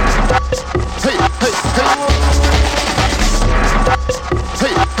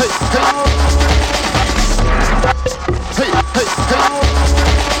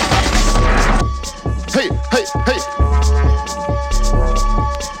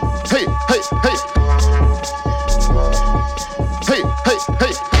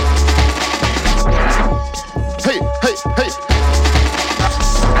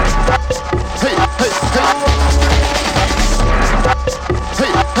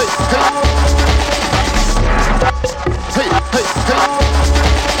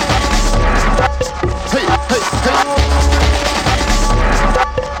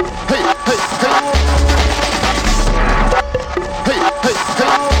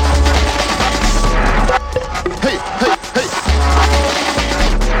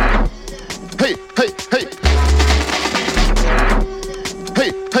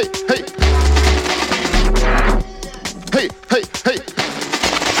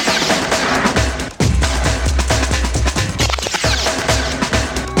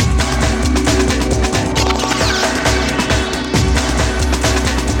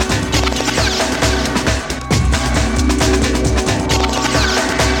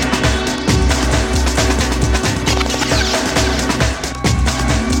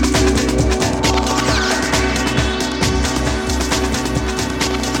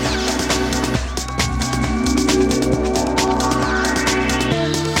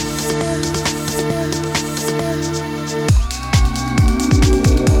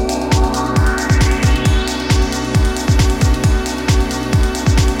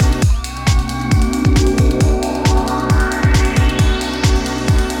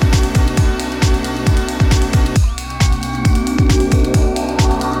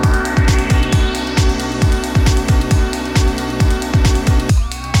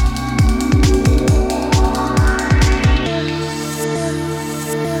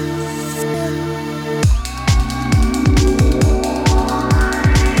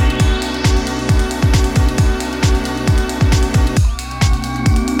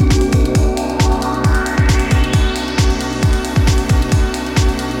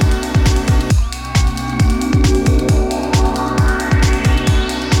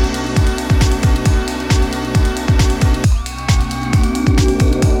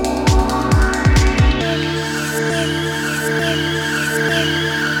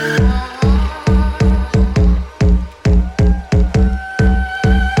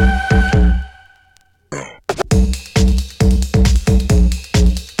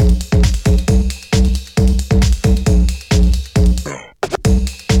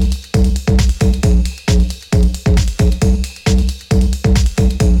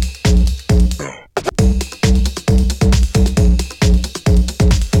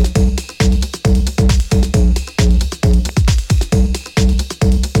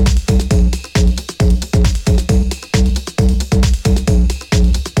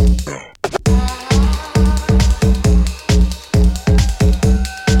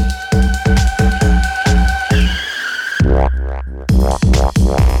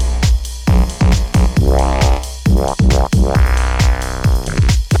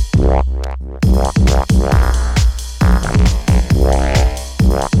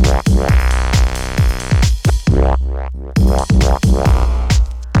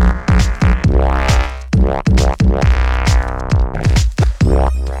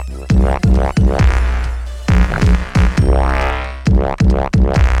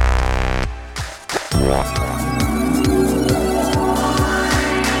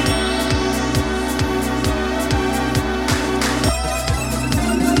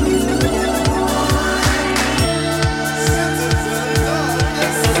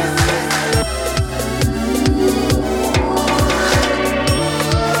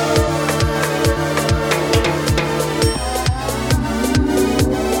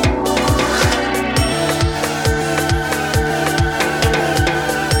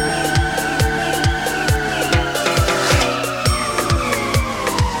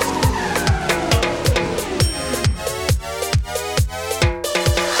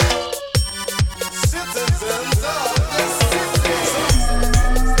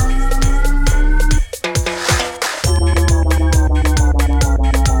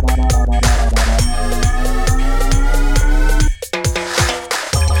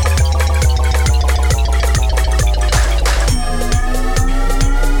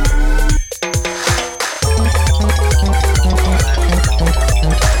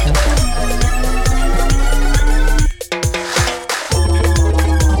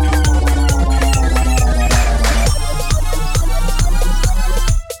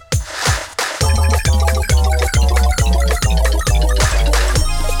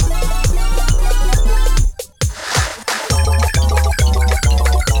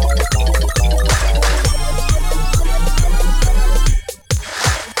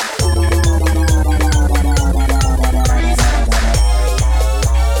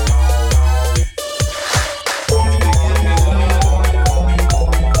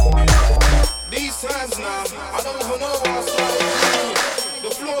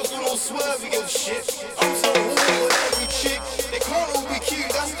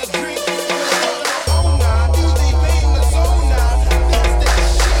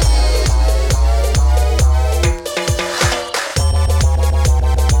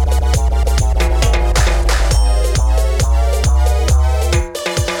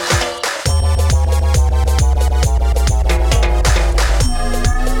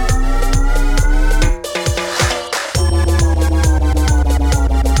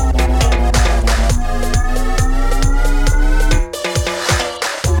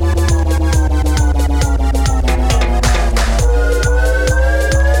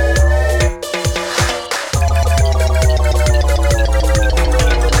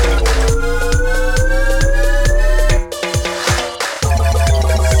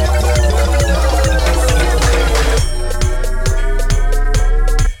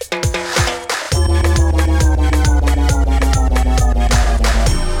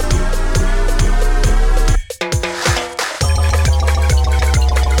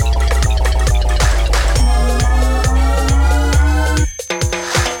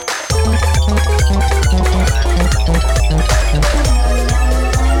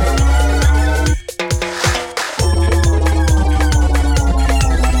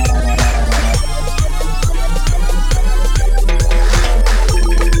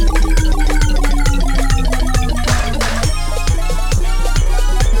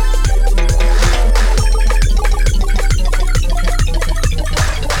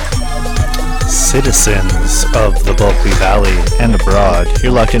 Citizens of the Bulkley Valley and abroad,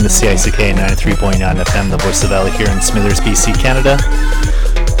 you're locked into CICK 93.9 FM, the voice of the valley here in Smithers, BC, Canada,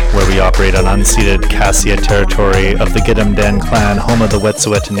 where we operate on unceded Cassia territory of the Gidimden clan, home of the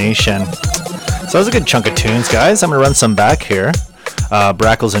Wet'suwet'en Nation. So that was a good chunk of tunes, guys. I'm going to run some back here.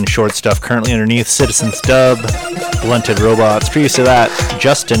 Brackles and Short Stuff currently underneath, Citizens Dub, Blunted Robots. Previous to that,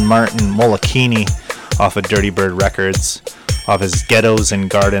 Justin Martin Molokini off of Dirty Bird Records, off his Ghettos and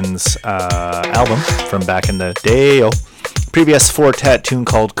Gardens album from back in the day. Previous Fortet tune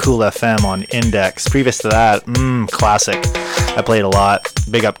called Cool FM on Index. Previous to that, classic. I played a lot.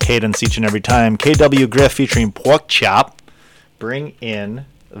 Big up Cadence each and every time. KW Griff featuring Pork Chop. Bring in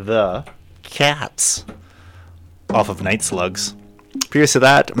the Cats off of Night Slugs. Previous to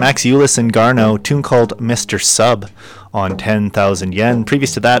that, Max Eulis and Garno, tune called Mr. Sub on 10,000 Yen.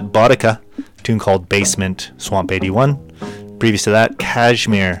 Previous to that, Bodica, tune called Basement, Swamp 81. Previous to that,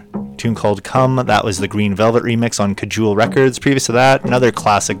 Kashmir, tune called Come. That was the Green Velvet remix on Kajul Records. Previous to that, another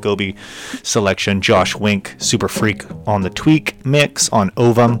classic Gobi selection, Josh Wink, Super Freak on the Tweak mix on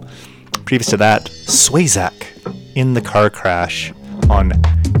Ovum. Previous to that, Swayzak, In the Car Crash on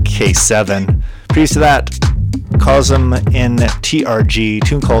K7. Previous to that, Cosm in TRG,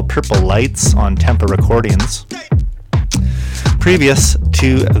 tune called Purple Lights on Tempa Recordings. Previous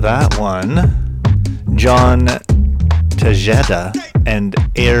to that one, John Tejeda and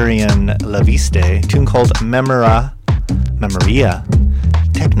Arian Laviste, tune called Memoria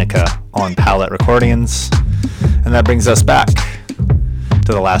Technica on Palette Recordings. And that brings us back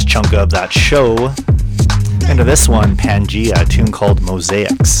to the last chunk of that show, into this one, Pangea, tune called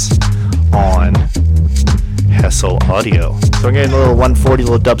Mosaics on Hessel Audio. So we're getting a little 140,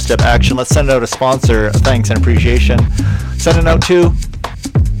 little dubstep action. Let's send out a sponsor, thanks and appreciation. Send it out to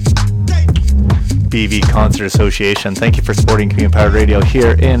BV Concert Association. Thank you for supporting Community Powered Radio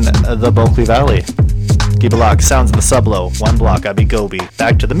here in the Bulkley Valley. Keep it locked. Sounds of the Sublow. One block, Abby Gobi.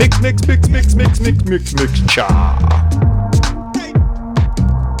 Back to the mix, cha.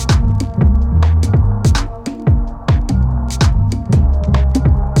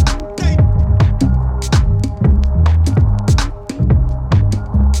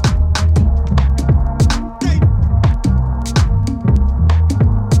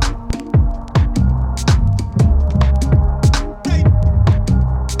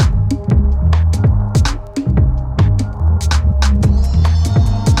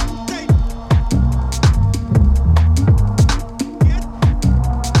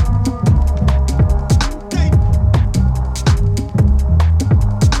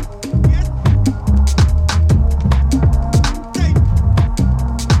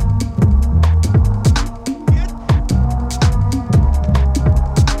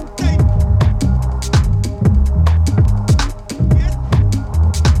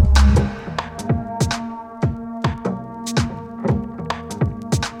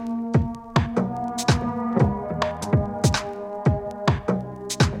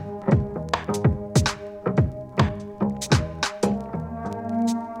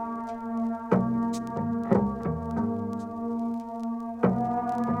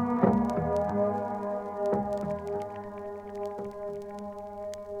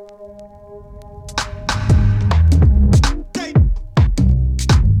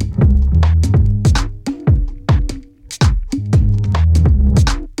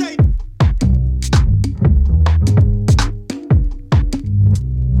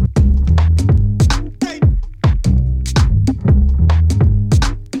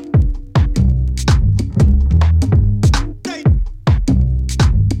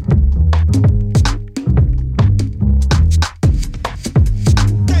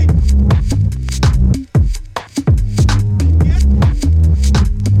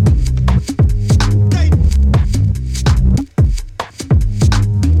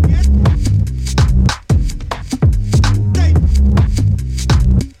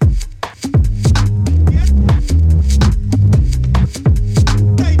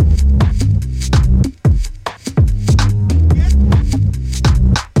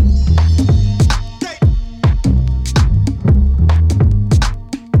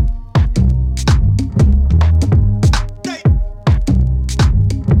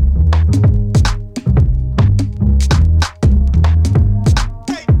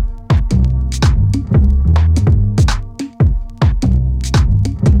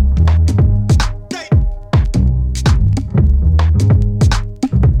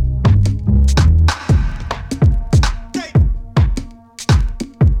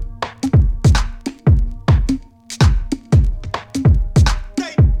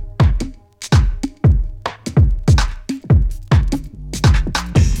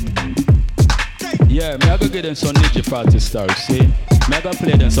 Yeah, me I go get them some ninja party style, see? Me I go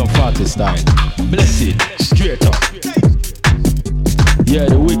play them some party style. Blessed, straight up. Yeah,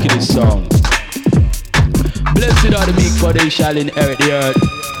 the wickedest song. Blessed are the meek, for they shall inherit the earth.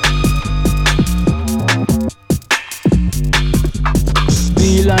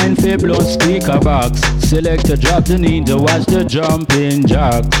 Beeline for blood speaker box. Select to drop the need to watch the jumping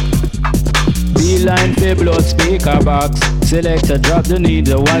jack. Beeline for blood speaker box. Select to drop the need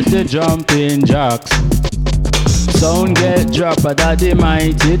to watch the jumping jacks. Sound get dropped, but that they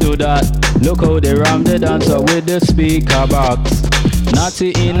mighty do that. Look how they ram the dancer with the speaker box.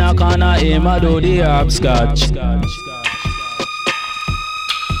 Natty in a corner, aim a do the hopscotch.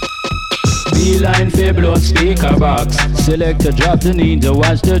 Beeline for blood speaker box. Select to drop the need to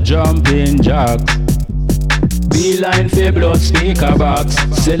watch the jumping jacks. Beeline for blood speaker box.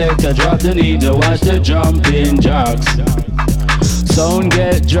 Select to drop the need to watch the jumping jacks. Sound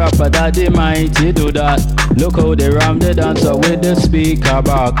get dropped, but that they mighty do that. Look how they ram the dancer with the speaker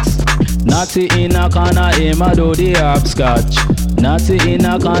box. Natty in a corner, aim a do the hopscotch. Natty in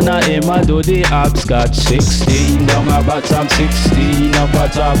a corner, aim a do the hopscotch. 16 down a bottom, 16 up a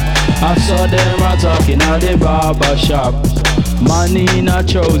top. I saw them a talking at the barber shop. Man in a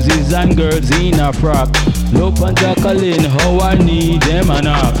trousers and girls in a frock. Look and tackling how I need them a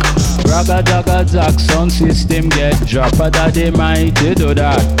knock. Ragga dagga zack, sound system get dropped, but that they mighty do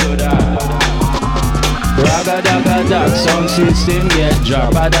that. Ragga dagga zack, sound system get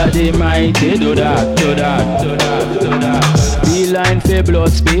dropped, but that they mighty do that. Beeline for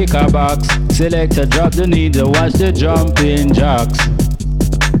blood speaker box. Select to drop the need to watch the jumping jacks.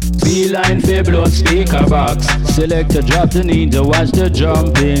 Beeline for blood speaker box. Select to drop the need to watch the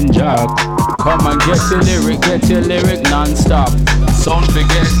jumping jacks. Come and get your lyric non-stop. Sound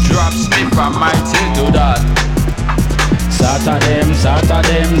forget drop, snip and mighty do that. Saturday,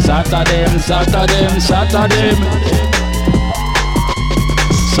 Saturday, Saturday, Saturday, Saturday.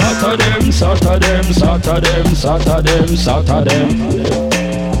 Saturday, Saturday, Saturday, Saturday, Saturday.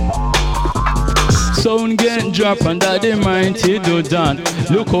 Sound get drop and that they mighty do that.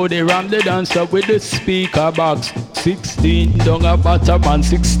 Look how they ram the dancer with the speaker box. 16 down a bottom and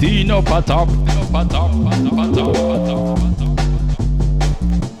 16 up a top.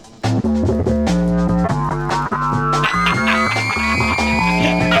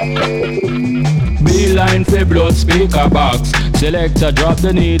 Beeline for blood speaker box. Select to drop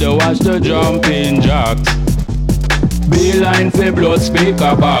the needle, watch the jumping jacks. Beeline for blood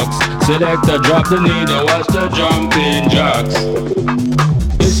speaker box. Select to drop the needle, watch the jumping jacks.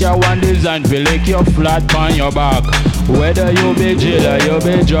 This your one design for lick your flat on your back. Whether you be jailer, you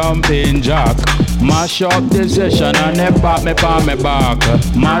be jumping jack. Mash up the session and then pop me on me back.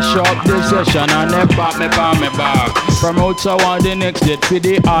 Mash up the session and then pop me on me back. Promote so on the next date for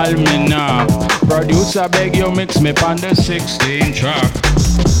the almanac. Producer beg you mix me on the 16 track.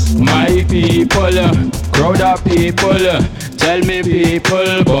 My people, crowd of people, tell me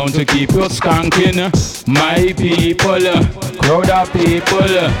people, bound to keep you skanking. My people, crowd of people,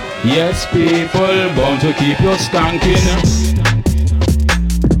 yes people, bound to keep you skanking.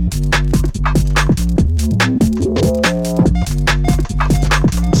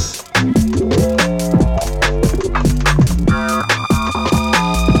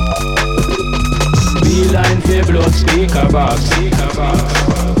 Beeline for blood speaker box.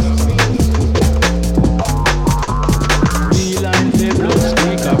 Beeline for blood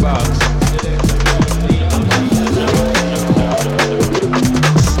speaker box.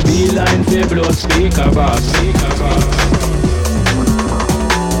 Beeline for blood speaker box. Beeline for blood speaker box.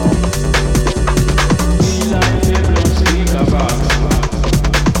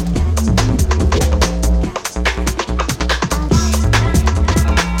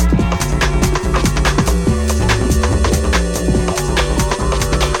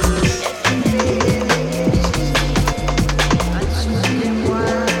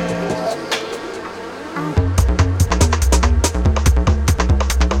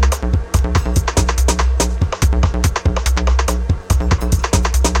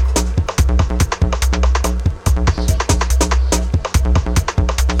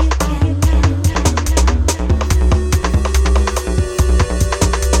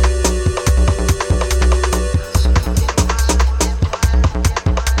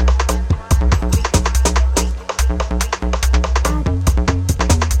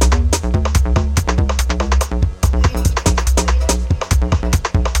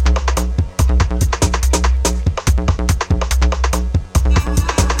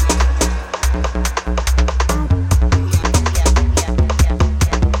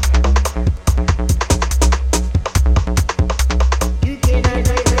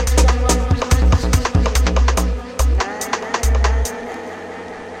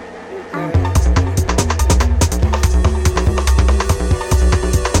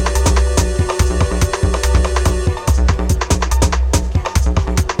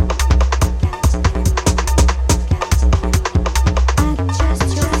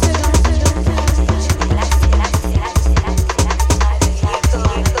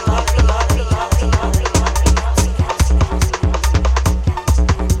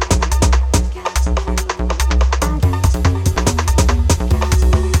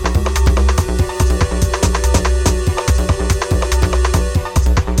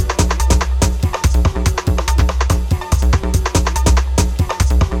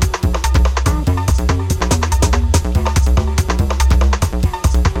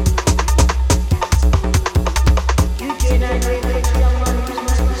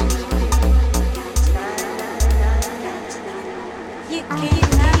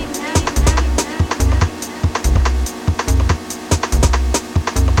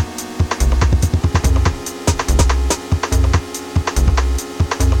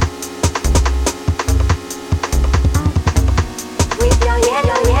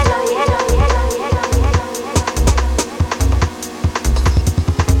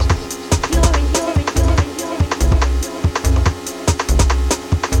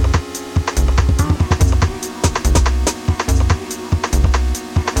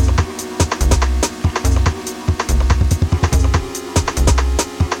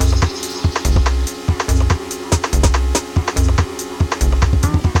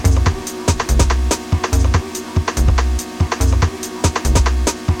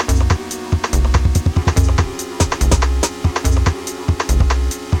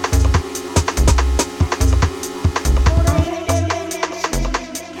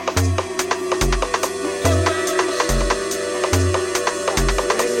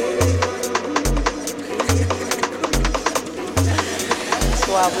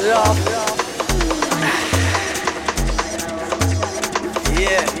 laugh.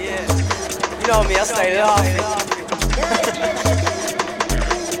 Yeah. You know me, I stay laughing.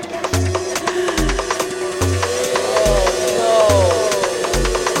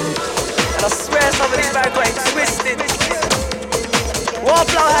 And I swear some of these man got it twisted. What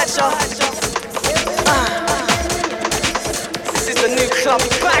blow hatcher? This is the new club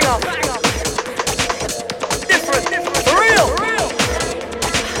banger. Different, for real.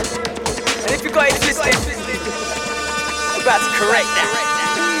 And if you got it twisted, I'm about to correct that.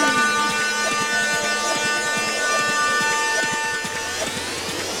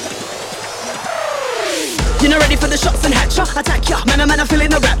 You're not ready for the shots and hatcher. Attack ya, man, I'm feeling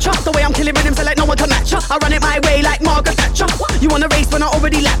the rapture. The way I'm killing rhythms, so like no one can match ya. I run it my way like Margaret Thatcher. You wanna race when I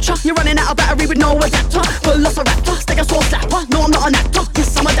already lapped ya. You're running out of battery with no adapter. Full loss of raptor, stick a sore slapper. No, I'm not an actor,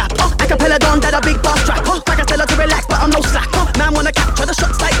 yes, I'm a dapper. Acapella done, that a big boss trapper. Like I tell her to relax, but I'm no slacker. Man wanna capture the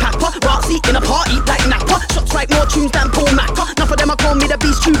shots like Papa. Ratsy in a party like Nappa. Shots write more tunes than Paul Macca. Enough of them, I call me the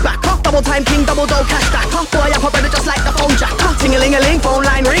beast Chewbacca. Double time king, double dough cash stacker. Boy, I'm a brother just like the phone jacker. Ting-a-ling-a-ling, phone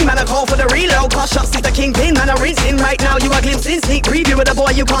line ring. Man, I call for the reload. Cause shots is the kingpin. Man, I rinsing right now, you are glimpsing. Sneak preview with a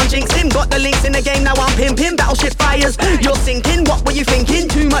boy, you can't jinx him. Got the links in the game, now I'm pimping. Battleship fires, you're sinking. What were you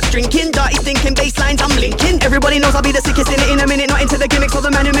thinking? Too much drinking, dirty thinking. Bass lines, I'm linking. Everybody knows I'll be the sickest in it in a minute. Not into the gimmicks of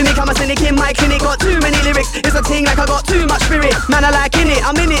the man who mimic. I'm a cynic in my clinic. Got too many lyrics, it's a thing like I got too much spirit. Man, I like in it,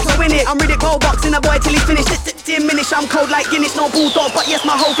 I'm in it to win it. I'm Riddick boxing a boy till he's finished. Diminish, I'm cold like Guinness, no bulldog, but yes,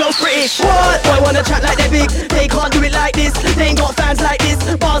 my whole flow's British. What? Boy wanna chat like they're big, they can't do it like this. They ain't got fans like this,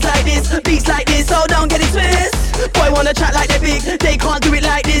 bars like this, beats like this, so don't get it twisted. Boy wanna chat like they're big, they can't do it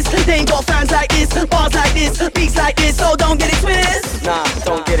like this. They ain't got fans like this, bars like this, beats like this, so don't get it twisted. Nah,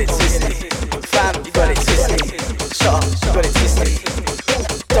 don't get it twisted. Fam, you got it twisted. Shut up, you got it twisted.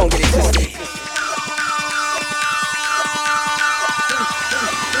 Don't get it twisted.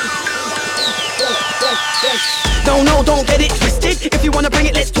 No, don't get it twisted. If you wanna bring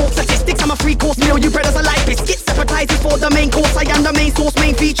it, let's talk statistics. I'm a 3-course meal, you brothers are like biscuits. Appetizers for the main course, I am the main source,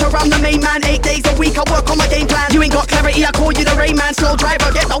 main feature. I'm the main man, 8 days a week, I work on my game plan. You ain't got clarity, I call you the Rain Man. Slow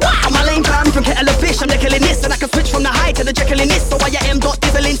driver, get the wow, my lane plan. From kettle of fish, I'm killing this. And I can switch from the high to the Jekyll in this. So I am dot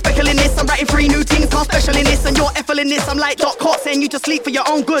dizzling, speckling this. I'm writing 3 new things, can't special in this. And you're effing this, I'm like Doc Hot, saying you just sleep for your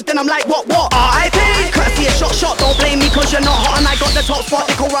own good. Then I'm like, what? R.I.P. Courtesy a shot, don't blame me cause you're not hot. And I got the top spot,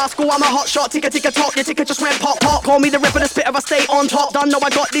 nickel rascal, I'm a hot shot. Ticka talk, your ticker just went pop. Call me the ripper, the spitter, I stay on top. Done know I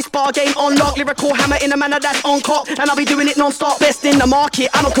got this bar game on lock. Lyrical hammer in a manner that's on cock. And I'll be doing it non-stop, best in the market.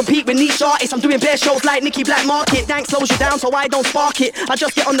 I don't compete with niche artists, I'm doing bare shows like Nicky Black Market. Dank slows you down so I don't spark it. I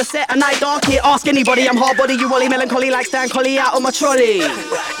just get on the set and I dark it. Ask anybody, I'm hard body, you Wally melancholy like Stan Collie out on my trolley.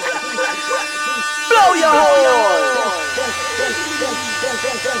 Blow your horn.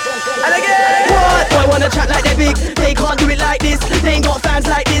 And again, what? Boy wanna chat like they're big, they can't do it like this. They ain't got fans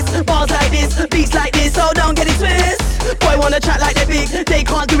like this, bars like this, beats like this, so don't get it twisted. Boy wanna chat like they're big, they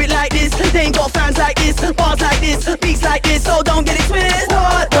can't do it like this. They ain't got fans like this, bars like this, beats like this, so don't get it twisted.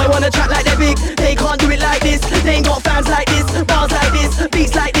 What? Boy wanna chat like they're big, they can't do it like this. They ain't got fans like this, bars like this,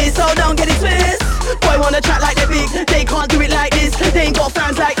 beats like this, so don't get it twisted. Boy wanna chat like they're big, they can't do it like this. They ain't got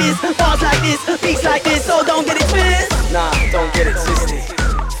fans like this, bars like this, beats like this, so don't get it twisted. Nah, don't get it twisted.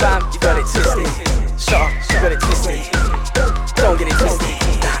 Fam, you got it twisted. Shut up, you got it twisted. Don't get it twisted.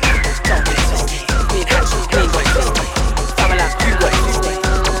 Nah, don't get it twisted. Me and Hatch, me ain't got it twisted. Fam, alive, you got it twisted.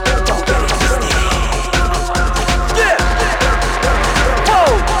 Don't get it twisted. Yeah! Whoa!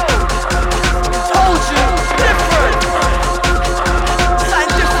 Told you, different. Something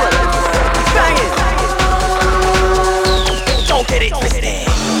different. Banging. Don't get it twisted.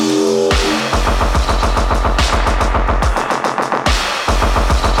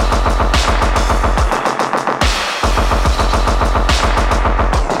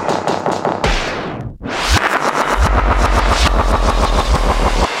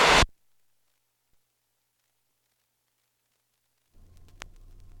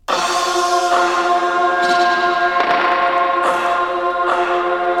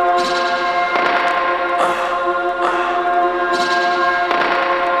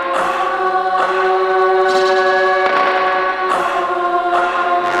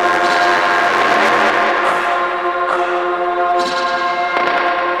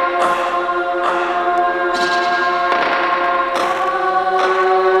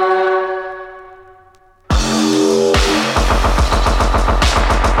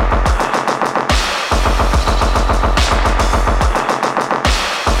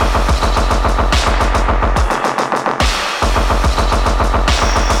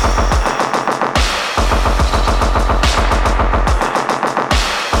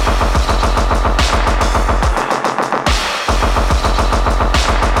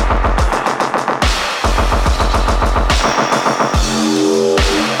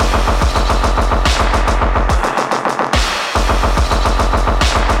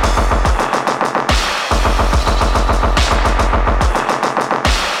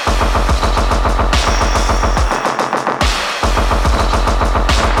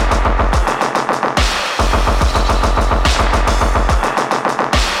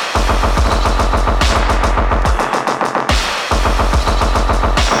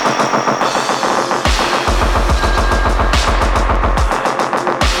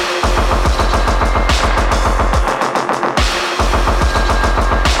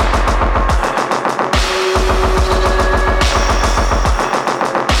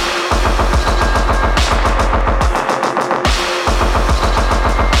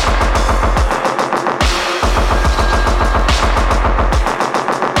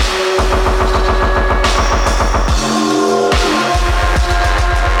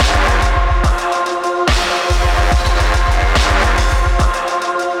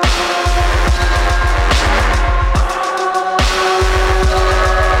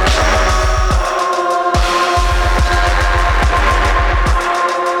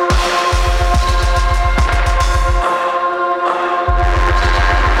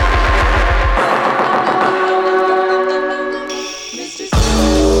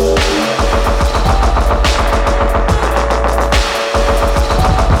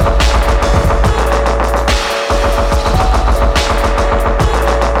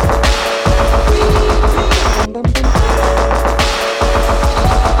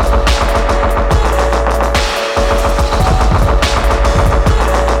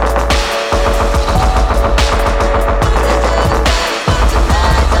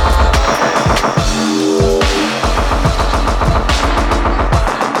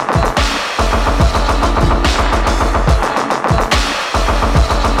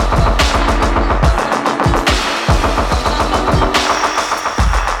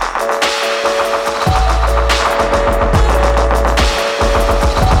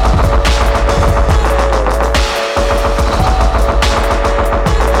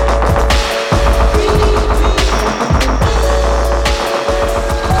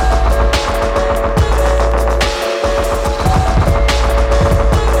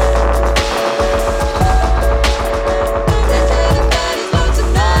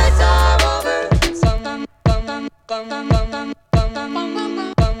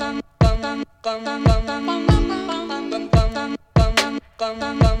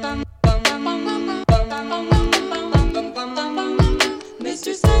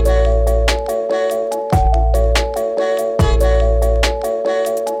 Mr. Sandman.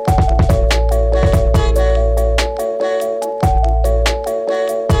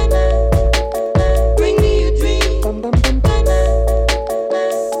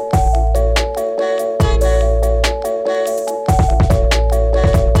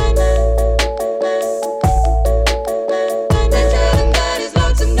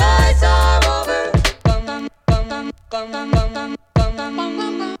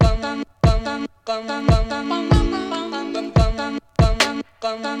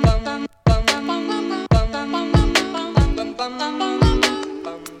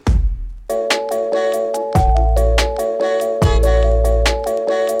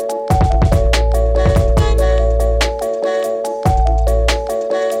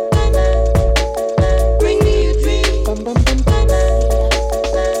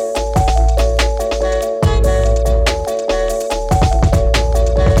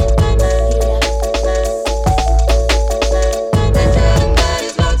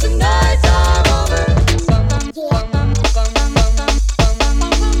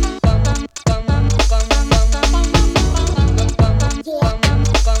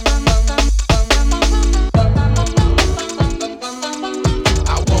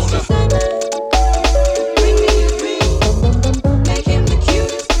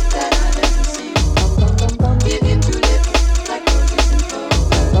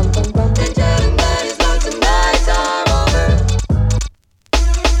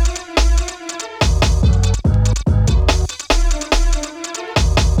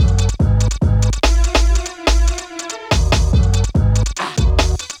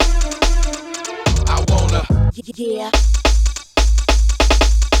 Yeah.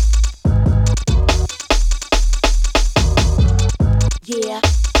 Yeah. Yeah.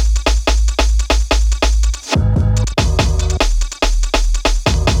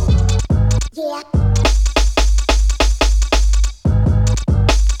 Yeah.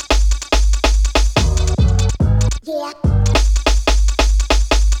 Yeah.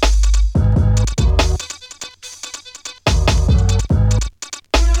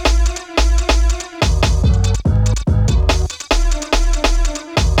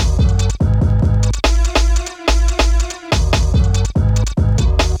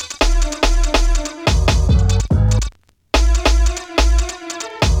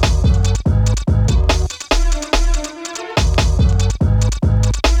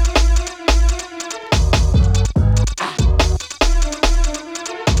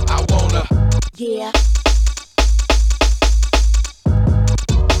 Yeah.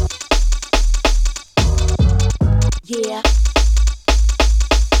 Yeah.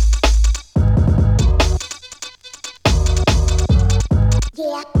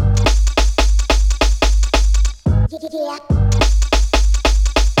 Yeah.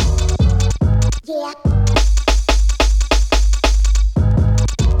 Yeah.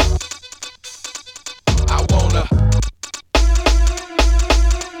 I wanna.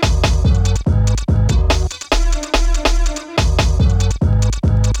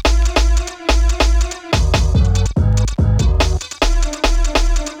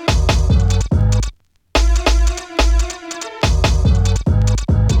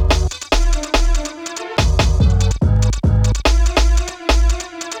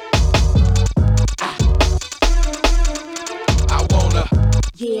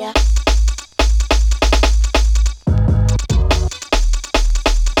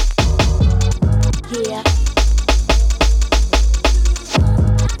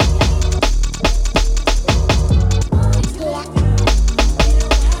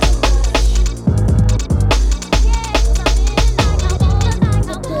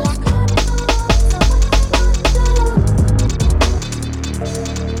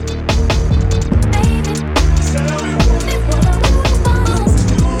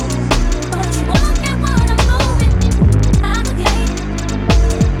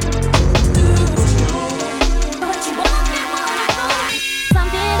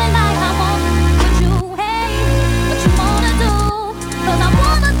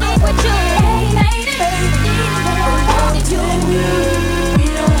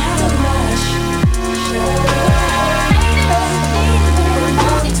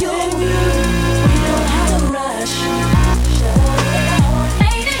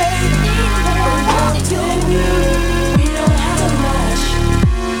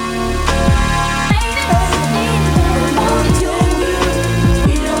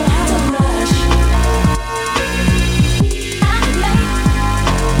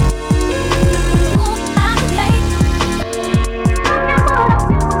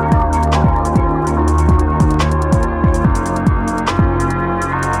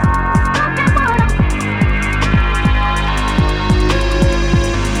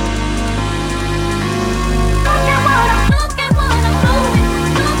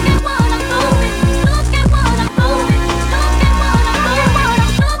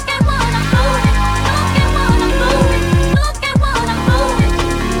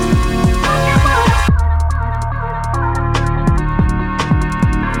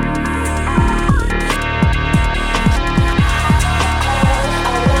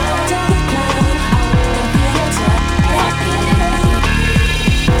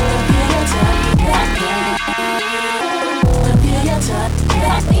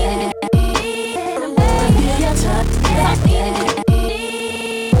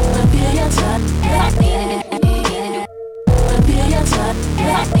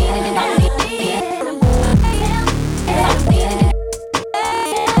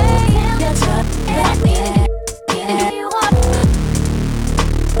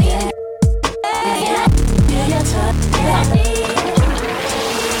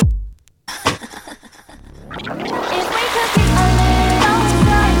 If we could get a little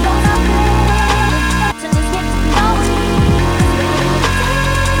closer,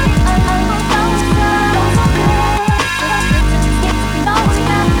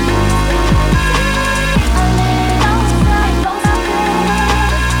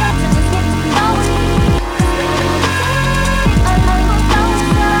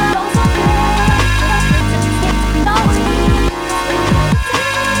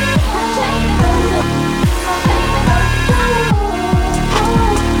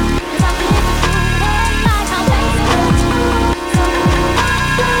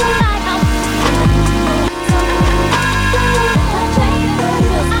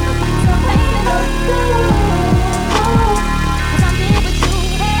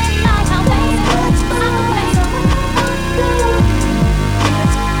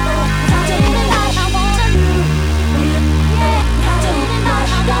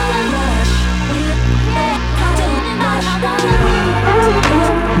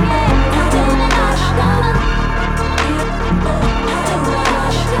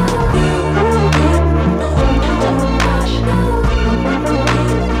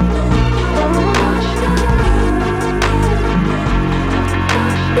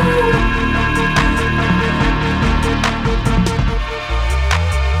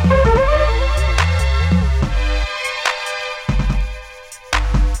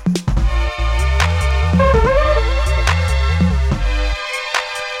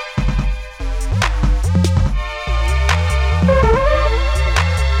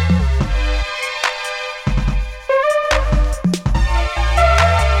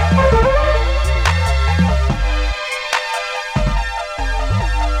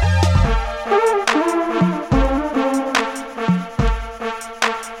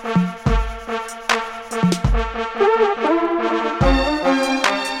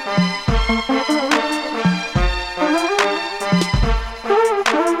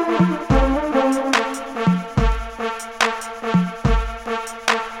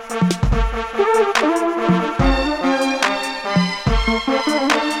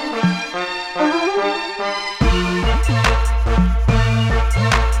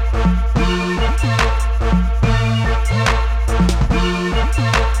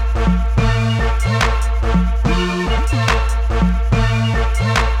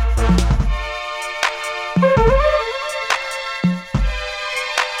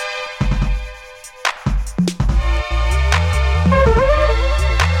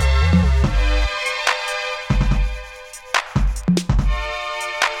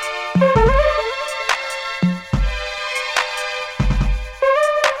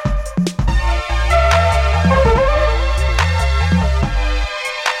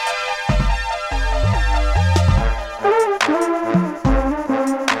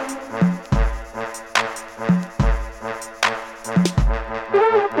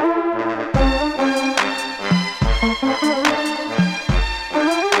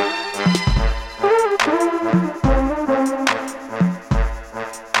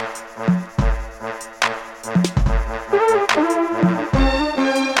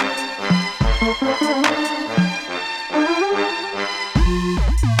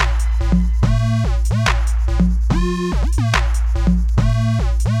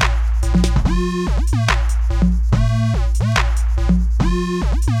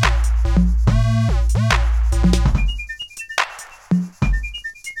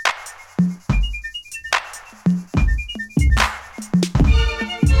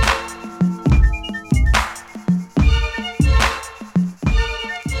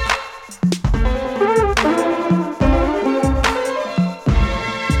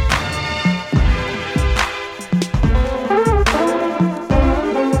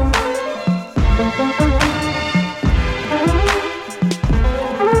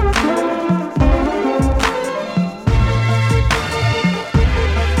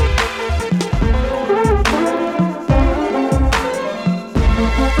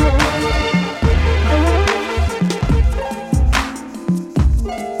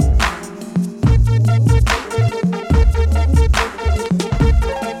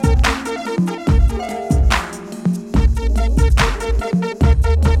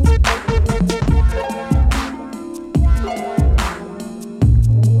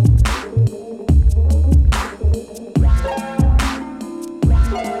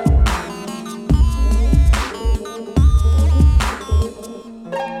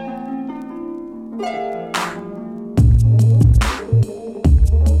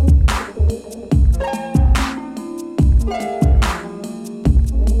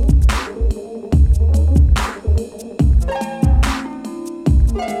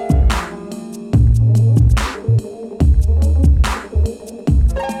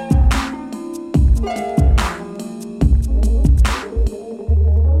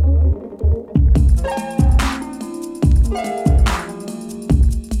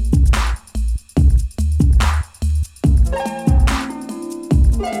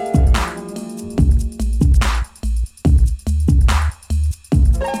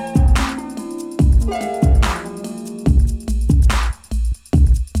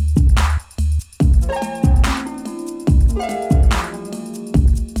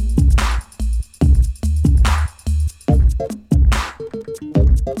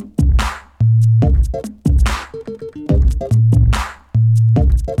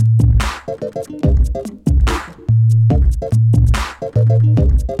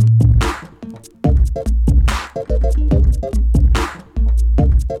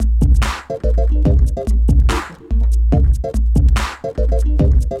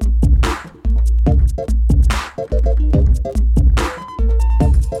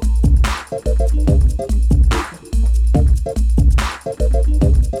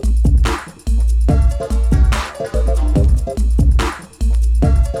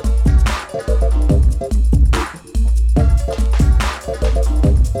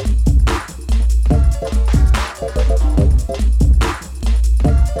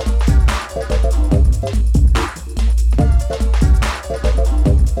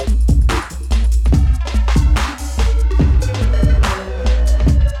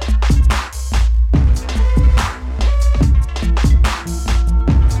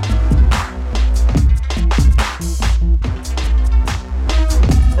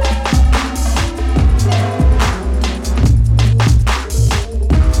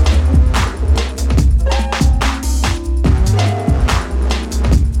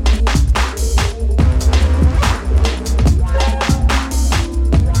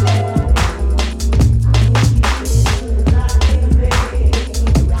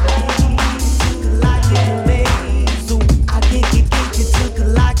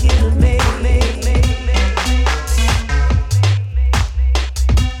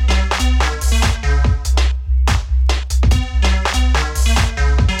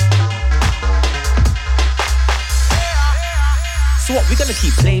 So what, we gonna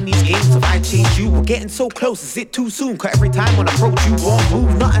keep playing these games? If I change you, we're getting so close, is it too soon? Cause every time when I approach you won't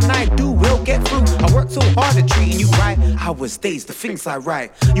move. Nothing I do will get through. I work so hard at treating you right. Hours, days, the things I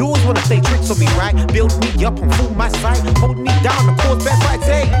write. You always wanna play tricks on me, right? Build me up and fool my sight. Hold me down and cause bad fights,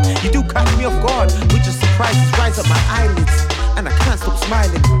 hey. You do catch me off guard, with your surprises rise up my eyelids. And I can't stop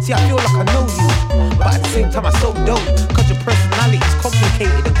smiling. See, I feel like I know you, but at the same time I so don't. Cause your personality is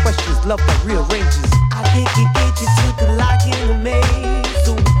complicated and questions love that rearranges. I think you get you took a lock in the maze.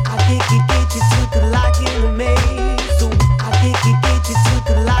 So I think you get you took a lock in the maze. So I think you get you took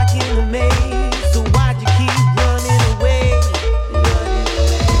a lock in the maze. So why'd you keep running away?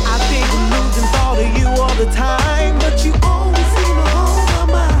 I think I'm losing thought of you all the time, but you always seem to hold my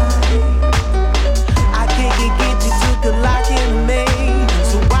mind. I think you get you took a lock in the maze.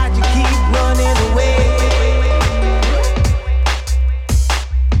 So why'd you keep running away?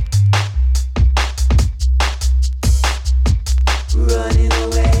 Running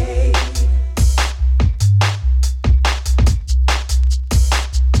away,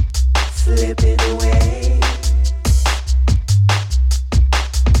 slipping away,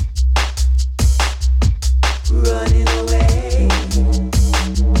 running away.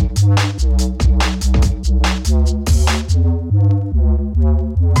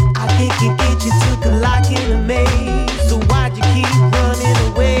 I think you get you took a lock in the maze. So why'd you keep running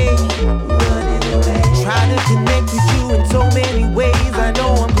away? Running away. Try to connect with you in so many ways. I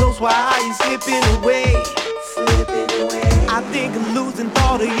know I'm close, why are you slipping away? Slipping away. I think I'm losing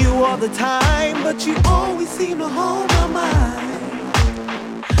thought of you all the time, but you always seem to hold my mind.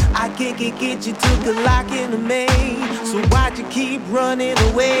 I can't get you took a lock in the maze. So why'd you keep running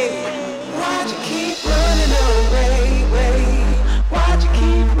away? Why'd you keep running away? Why'd you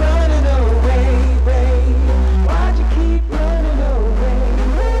keep running away? Why'd you keep running away?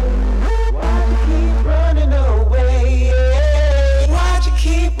 Why'd you keep running away? Why'd you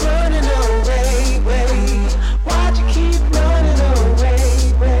keep running away? Why'd you keep running away?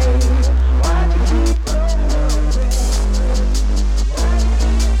 Why'd you keep running away?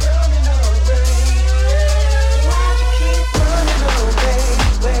 Why'd you keep running away?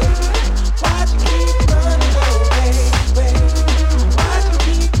 Why'd you keep running away? Why'd you keep running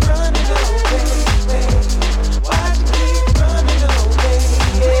away?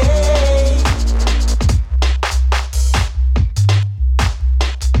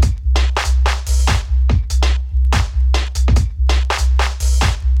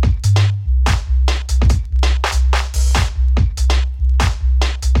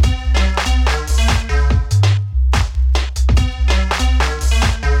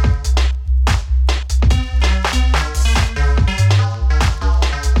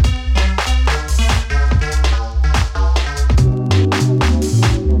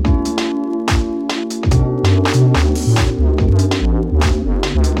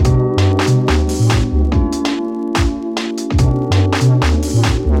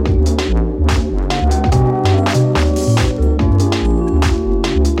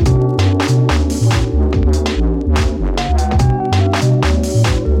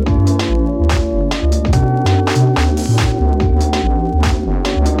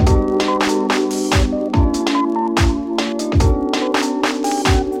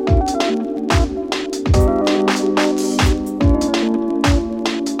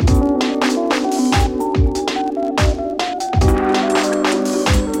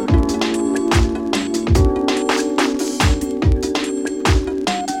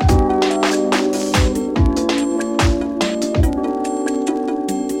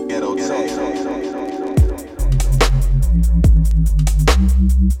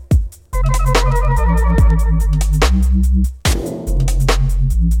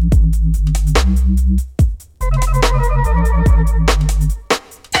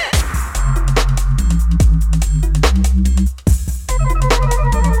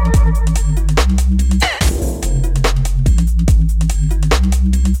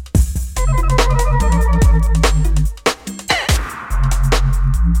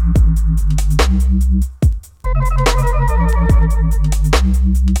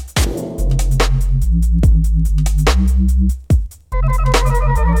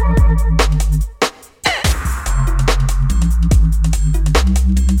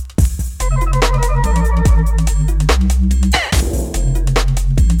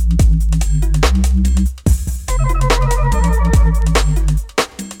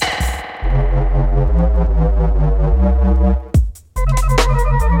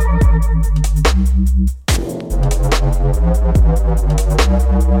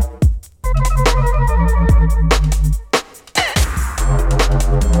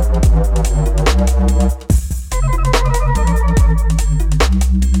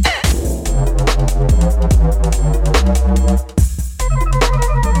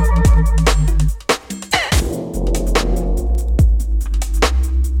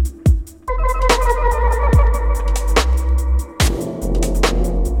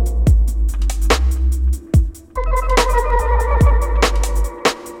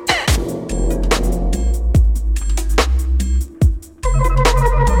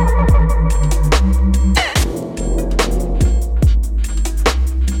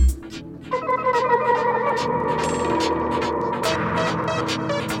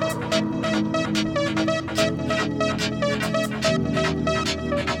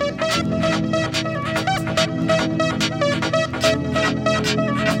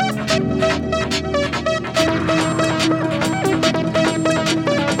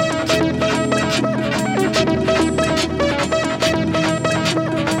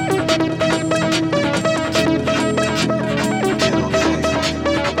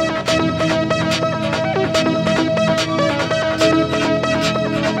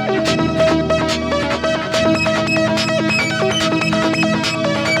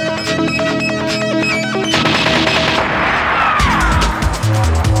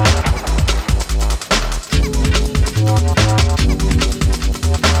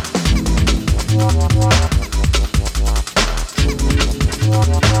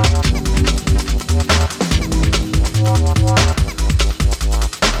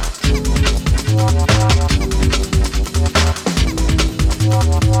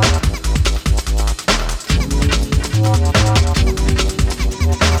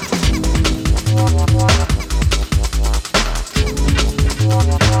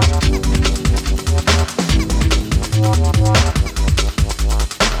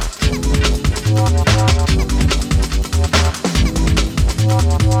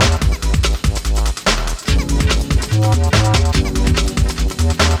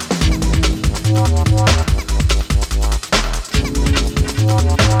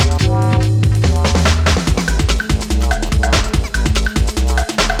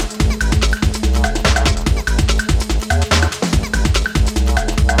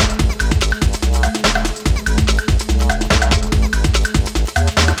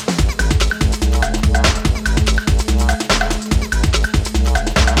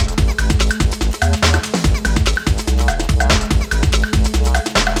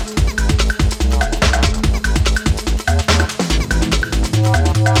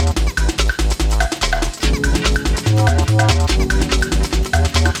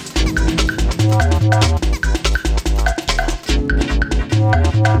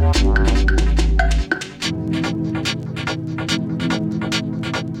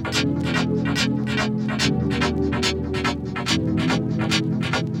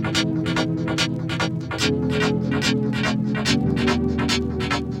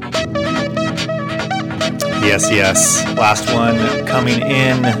 Yes, yes. Last one coming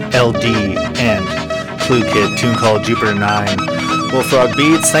in, LD and Flu Kid, tune called Jupiter 9. Bullfrog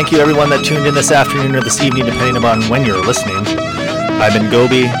Beats, thank you everyone that tuned in this afternoon or this evening, depending upon when you're listening. I've been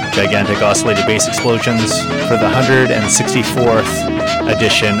Gobi, Gigantic Oscillated Bass Explosions, for the 164th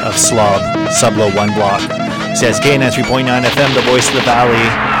edition of SLOB, Sublo 1 Block. CSK 93.9 FM, the voice of the valley,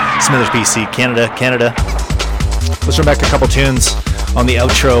 Smithers, BC, Canada. Let's run back a couple tunes on the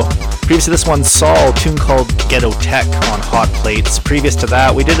outro. Previous to this one, Saul, tune called Ghetto Tech on Hot Plates. Previous to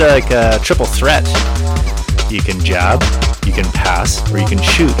that, we did like a triple threat. You can jab, you can pass, or you can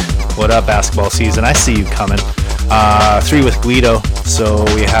shoot. What up, basketball season? I see you coming. 3 with Guido. So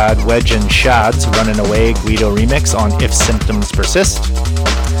we had Wedge and Shads, Running Away, Guido remix on If Symptoms Persist.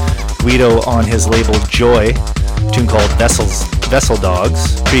 Guido on his label Joy, tune called Vessel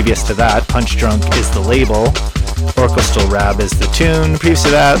Dogs. Previous to that, Punch Drunk is the label. Orchestral Rab is the tune. Previous to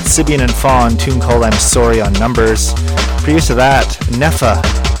that, Sibian and Fawn, tune called I'm Sorry on Numbers. Previous to that, Nefa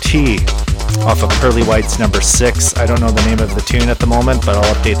T off of Pearly White's number 6. I don't know the name of the tune at the moment, but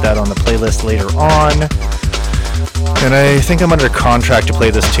I'll update that on the playlist later on. And I think I'm under contract to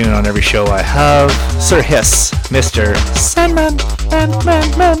play this tune on every show I have. Sir Hiss, Mr. Sandman,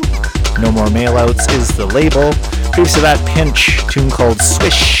 man. No More Mailouts is the label. Previous to that, Pinch, tune called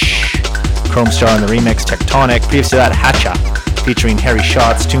Swish. Chrome Star on the remix, Tectonic. Previous to that, Hatcha, featuring Harry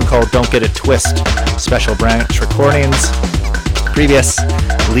Shots, tune called Don't Get It Twist, Special Branch Recordings. Previous,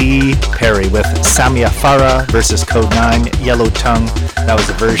 Lee Perry with Samia Farah versus Code 9, Yellow Tongue. That was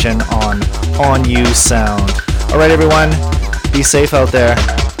a version on You Sound. Alright everyone, be safe out there.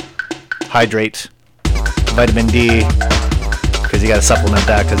 Hydrate. Vitamin D, because you gotta supplement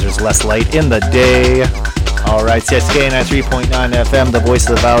that because there's less light in the day. Alright, CSK 93.9 FM, the voice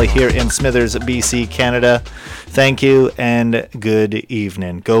of the valley here in Smithers, BC, Canada. Thank you and good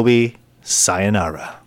evening. Gobi, sayonara.